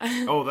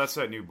 Oh, that's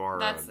that new bar.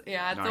 That's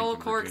the old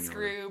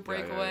Corkscrew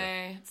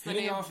Breakaway. It's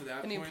Hitting off of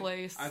that new point,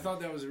 place. I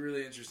thought that was a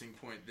really interesting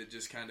point that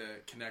just kind of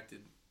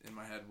connected in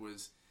my head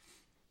was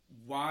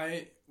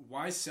why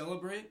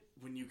celebrate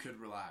when you could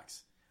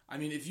relax? I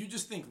mean, if you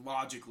just think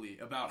logically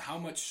about how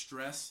much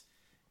stress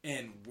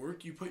and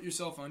work you put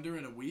yourself under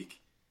in a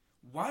week,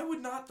 why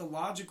would not the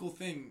logical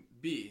thing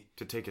be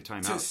to take a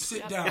time out, to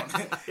sit down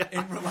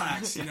and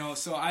relax?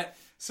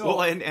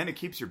 Well, and it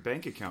keeps your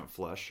bank account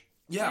flush.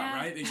 Yeah,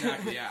 right.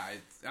 Exactly. Yeah,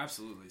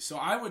 absolutely. So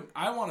I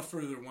want to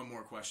further one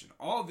more question.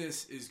 All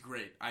this is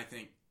great, I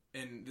think,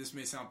 and this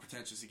may sound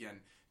pretentious again,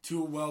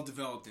 to a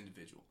well-developed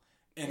individual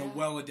and a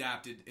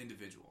well-adapted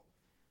individual.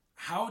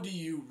 How do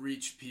you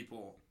reach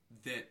people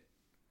that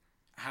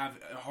have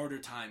harder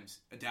times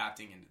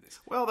adapting into this?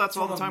 Well, that's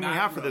all the time we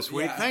have for this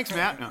week. Yeah. Thanks,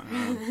 Matt. No.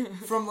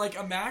 From like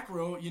a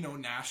macro,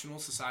 national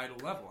societal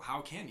level,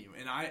 how can you?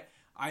 And I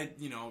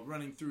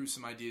running through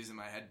some ideas in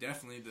my head,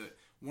 definitely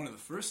one of the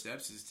first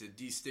steps is to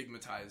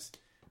destigmatize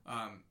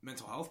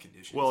mental health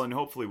conditions. Well, and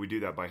hopefully we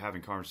do that by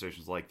having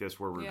conversations like this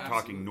where we're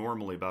talking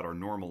normally about our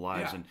normal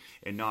lives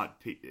and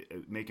not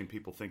making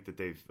people think that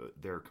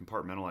they're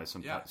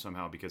compartmentalized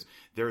somehow because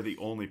they're the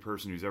only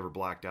person who's ever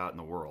blacked out in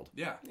the world.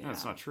 Yeah. No,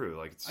 it's not true.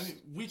 Like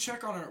we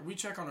check on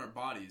our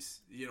bodies,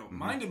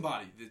 mind and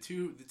body, the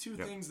two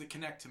things that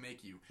connect to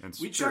make you. And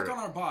we check on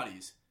our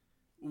bodies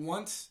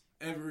once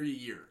every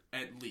year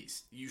at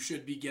least. You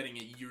should be getting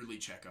a yearly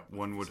checkup.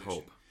 One would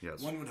hope.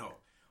 Yes. One would hope.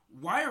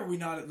 Why are we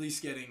not at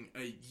least getting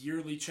a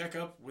yearly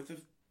checkup with a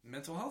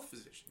mental health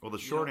physician? Well, the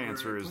short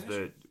answer is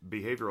that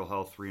behavioral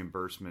health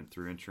reimbursement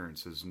through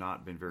insurance has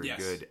not been very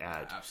good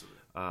at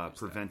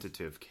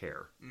preventative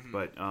care. Mm-hmm.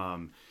 But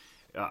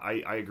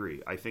I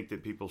agree. I think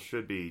that people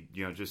should be,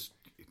 just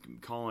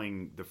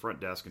calling the front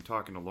desk and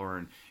talking to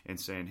Lauren and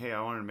saying, hey,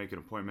 I wanted to make an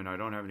appointment. I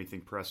don't have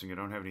anything pressing. I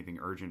don't have anything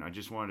urgent. I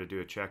just wanted to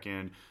do a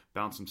check-in,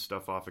 bounce some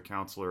stuff off a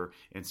counselor,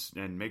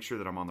 and make sure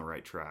that I'm on the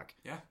right track.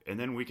 Yeah. And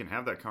then we can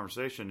have that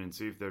conversation and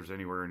see if there's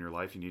anywhere in your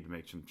life you need to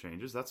make some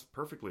changes. That's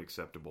perfectly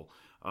acceptable.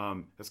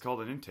 It's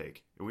called an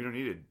intake. And we don't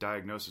need a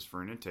diagnosis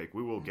for an intake.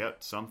 We will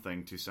get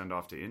something to send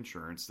off to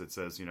insurance that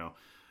says,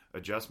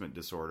 adjustment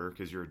disorder,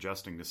 because you're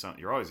adjusting to something.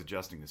 You're always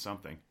adjusting to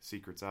something.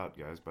 Secret's out,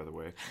 guys, by the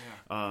way.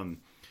 Yeah.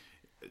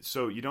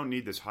 So you don't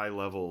need this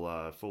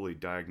high-level, fully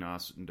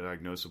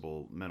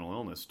diagnosable mental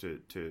illness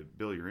to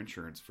bill your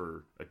insurance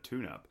for a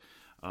tune-up.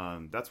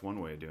 That's one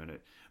way of doing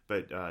it.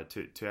 But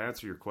to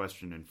answer your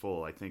question in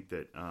full, I think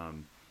that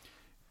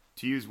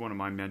to use one of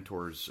my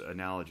mentors'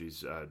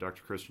 analogies,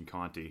 Dr. Christian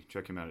Conte,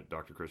 check him out at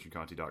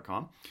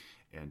drchristianconte.com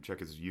and check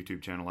his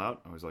YouTube channel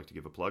out. I always like to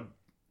give a plug.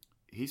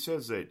 He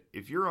says that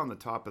if you're on the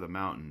top of the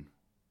mountain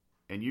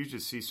and you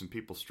just see some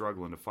people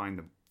struggling to find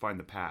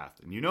the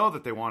path, and you know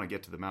that they want to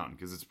get to the mountain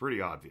because it's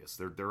pretty obvious.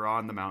 They're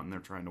on the mountain, they're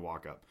trying to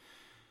walk up.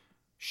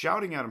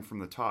 Shouting at them from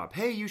the top,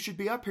 hey, you should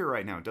be up here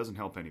right now, it doesn't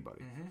help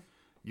anybody. Mm-hmm.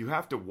 You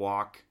have to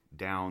walk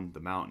down the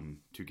mountain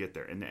to get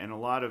there. And a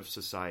lot of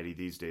society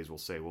these days will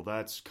say, well,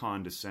 that's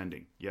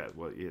condescending. Yeah,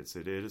 well, it's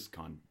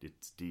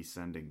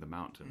descending the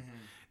mountain. Mm-hmm.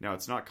 Now,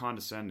 it's not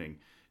condescending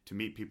to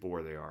meet people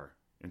where they are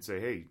and say,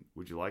 hey,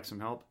 would you like some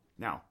help?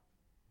 Now,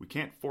 we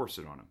can't force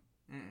it on them.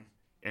 Mm.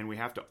 And we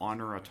have to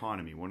honor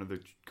autonomy. One of the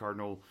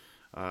cardinal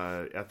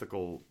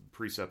ethical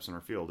precepts in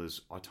our field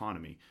is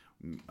autonomy.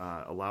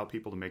 Allow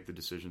people to make the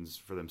decisions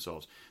for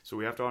themselves. So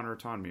we have to honor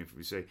autonomy. If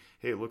we say,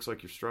 hey, it looks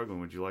like you're struggling,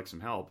 would you like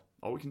some help?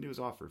 All we can do is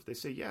offer. If they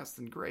say yes,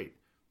 then great.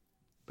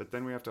 But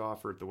then we have to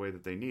offer it the way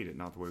that they need it,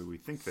 not the way we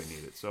think they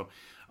need it. So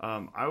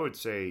I would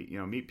say,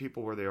 meet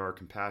people where they are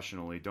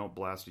compassionately. Don't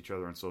blast each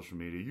other on social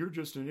media. You're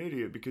just an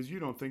idiot because you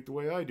don't think the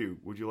way I do.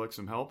 Would you like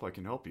some help? I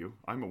can help you.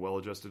 I'm a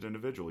well-adjusted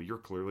individual. You're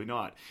clearly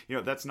not.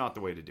 That's not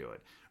the way to do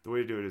it. The way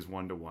to do it is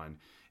one-to-one.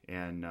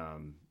 And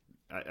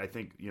I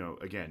think,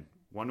 again,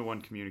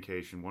 one-to-one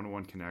communication,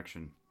 one-to-one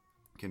connection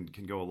can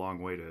go a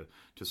long way to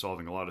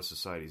solving a lot of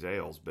society's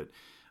ails. But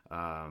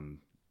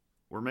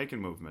we're making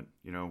movement.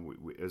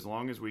 We, as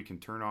long as we can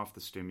turn off the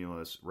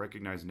stimulus,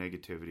 recognize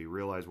negativity,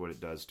 realize what it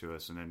does to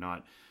us, and then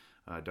not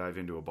dive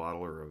into a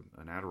bottle or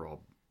an Adderall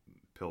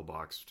pill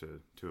box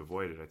to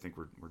avoid it, I think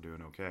we're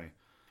doing okay.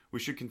 We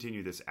should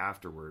continue this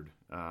afterward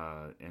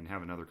and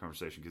have another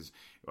conversation, because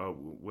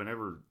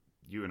whenever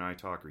you and I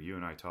talk,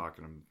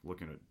 and I'm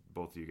looking at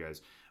both of you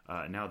guys,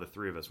 now the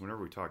three of us,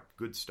 whenever we talk,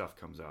 good stuff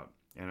comes out.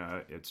 And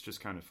it's just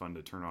kind of fun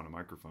to turn on a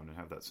microphone and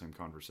have that same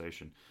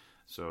conversation.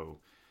 So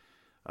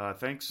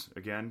thanks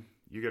again.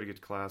 You got to get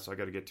to class. I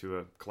got to get to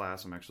a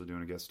class. I'm actually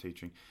doing a guest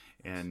teaching.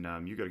 And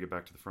you got to get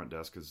back to the front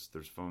desk because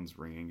there's phones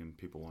ringing and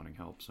people wanting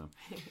help. So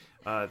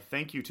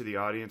thank you to the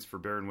audience for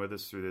bearing with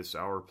us through this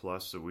hour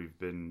plus that we've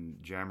been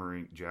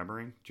jammering and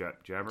jabbering.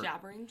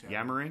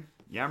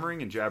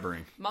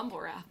 Mumble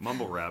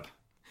rap.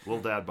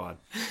 Little dad bod.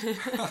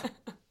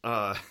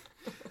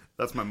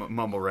 That's my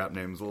mumble rap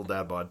name, is Little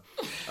Dad Bod.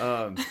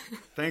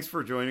 Thanks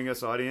for joining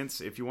us, audience.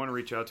 If you want to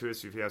reach out to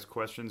us, if you have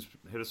questions,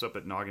 hit us up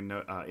at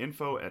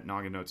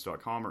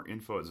info@nogginnotes.com or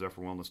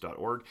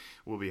info@zephyrwellness.org.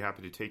 We'll be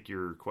happy to take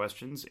your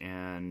questions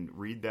and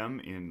read them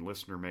in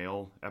listener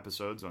mail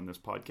episodes on this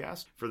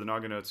podcast. For the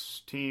Noggin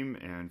Notes team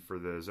and for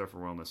the Zephyr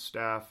Wellness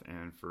staff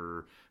and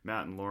for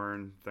Matt and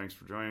Lauren, thanks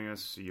for joining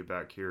us. See you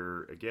back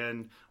here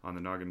again on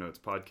the Noggin Notes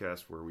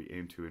podcast, where we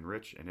aim to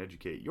enrich and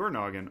educate your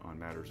noggin on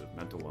matters of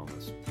mental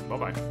wellness.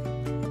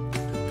 Bye-bye.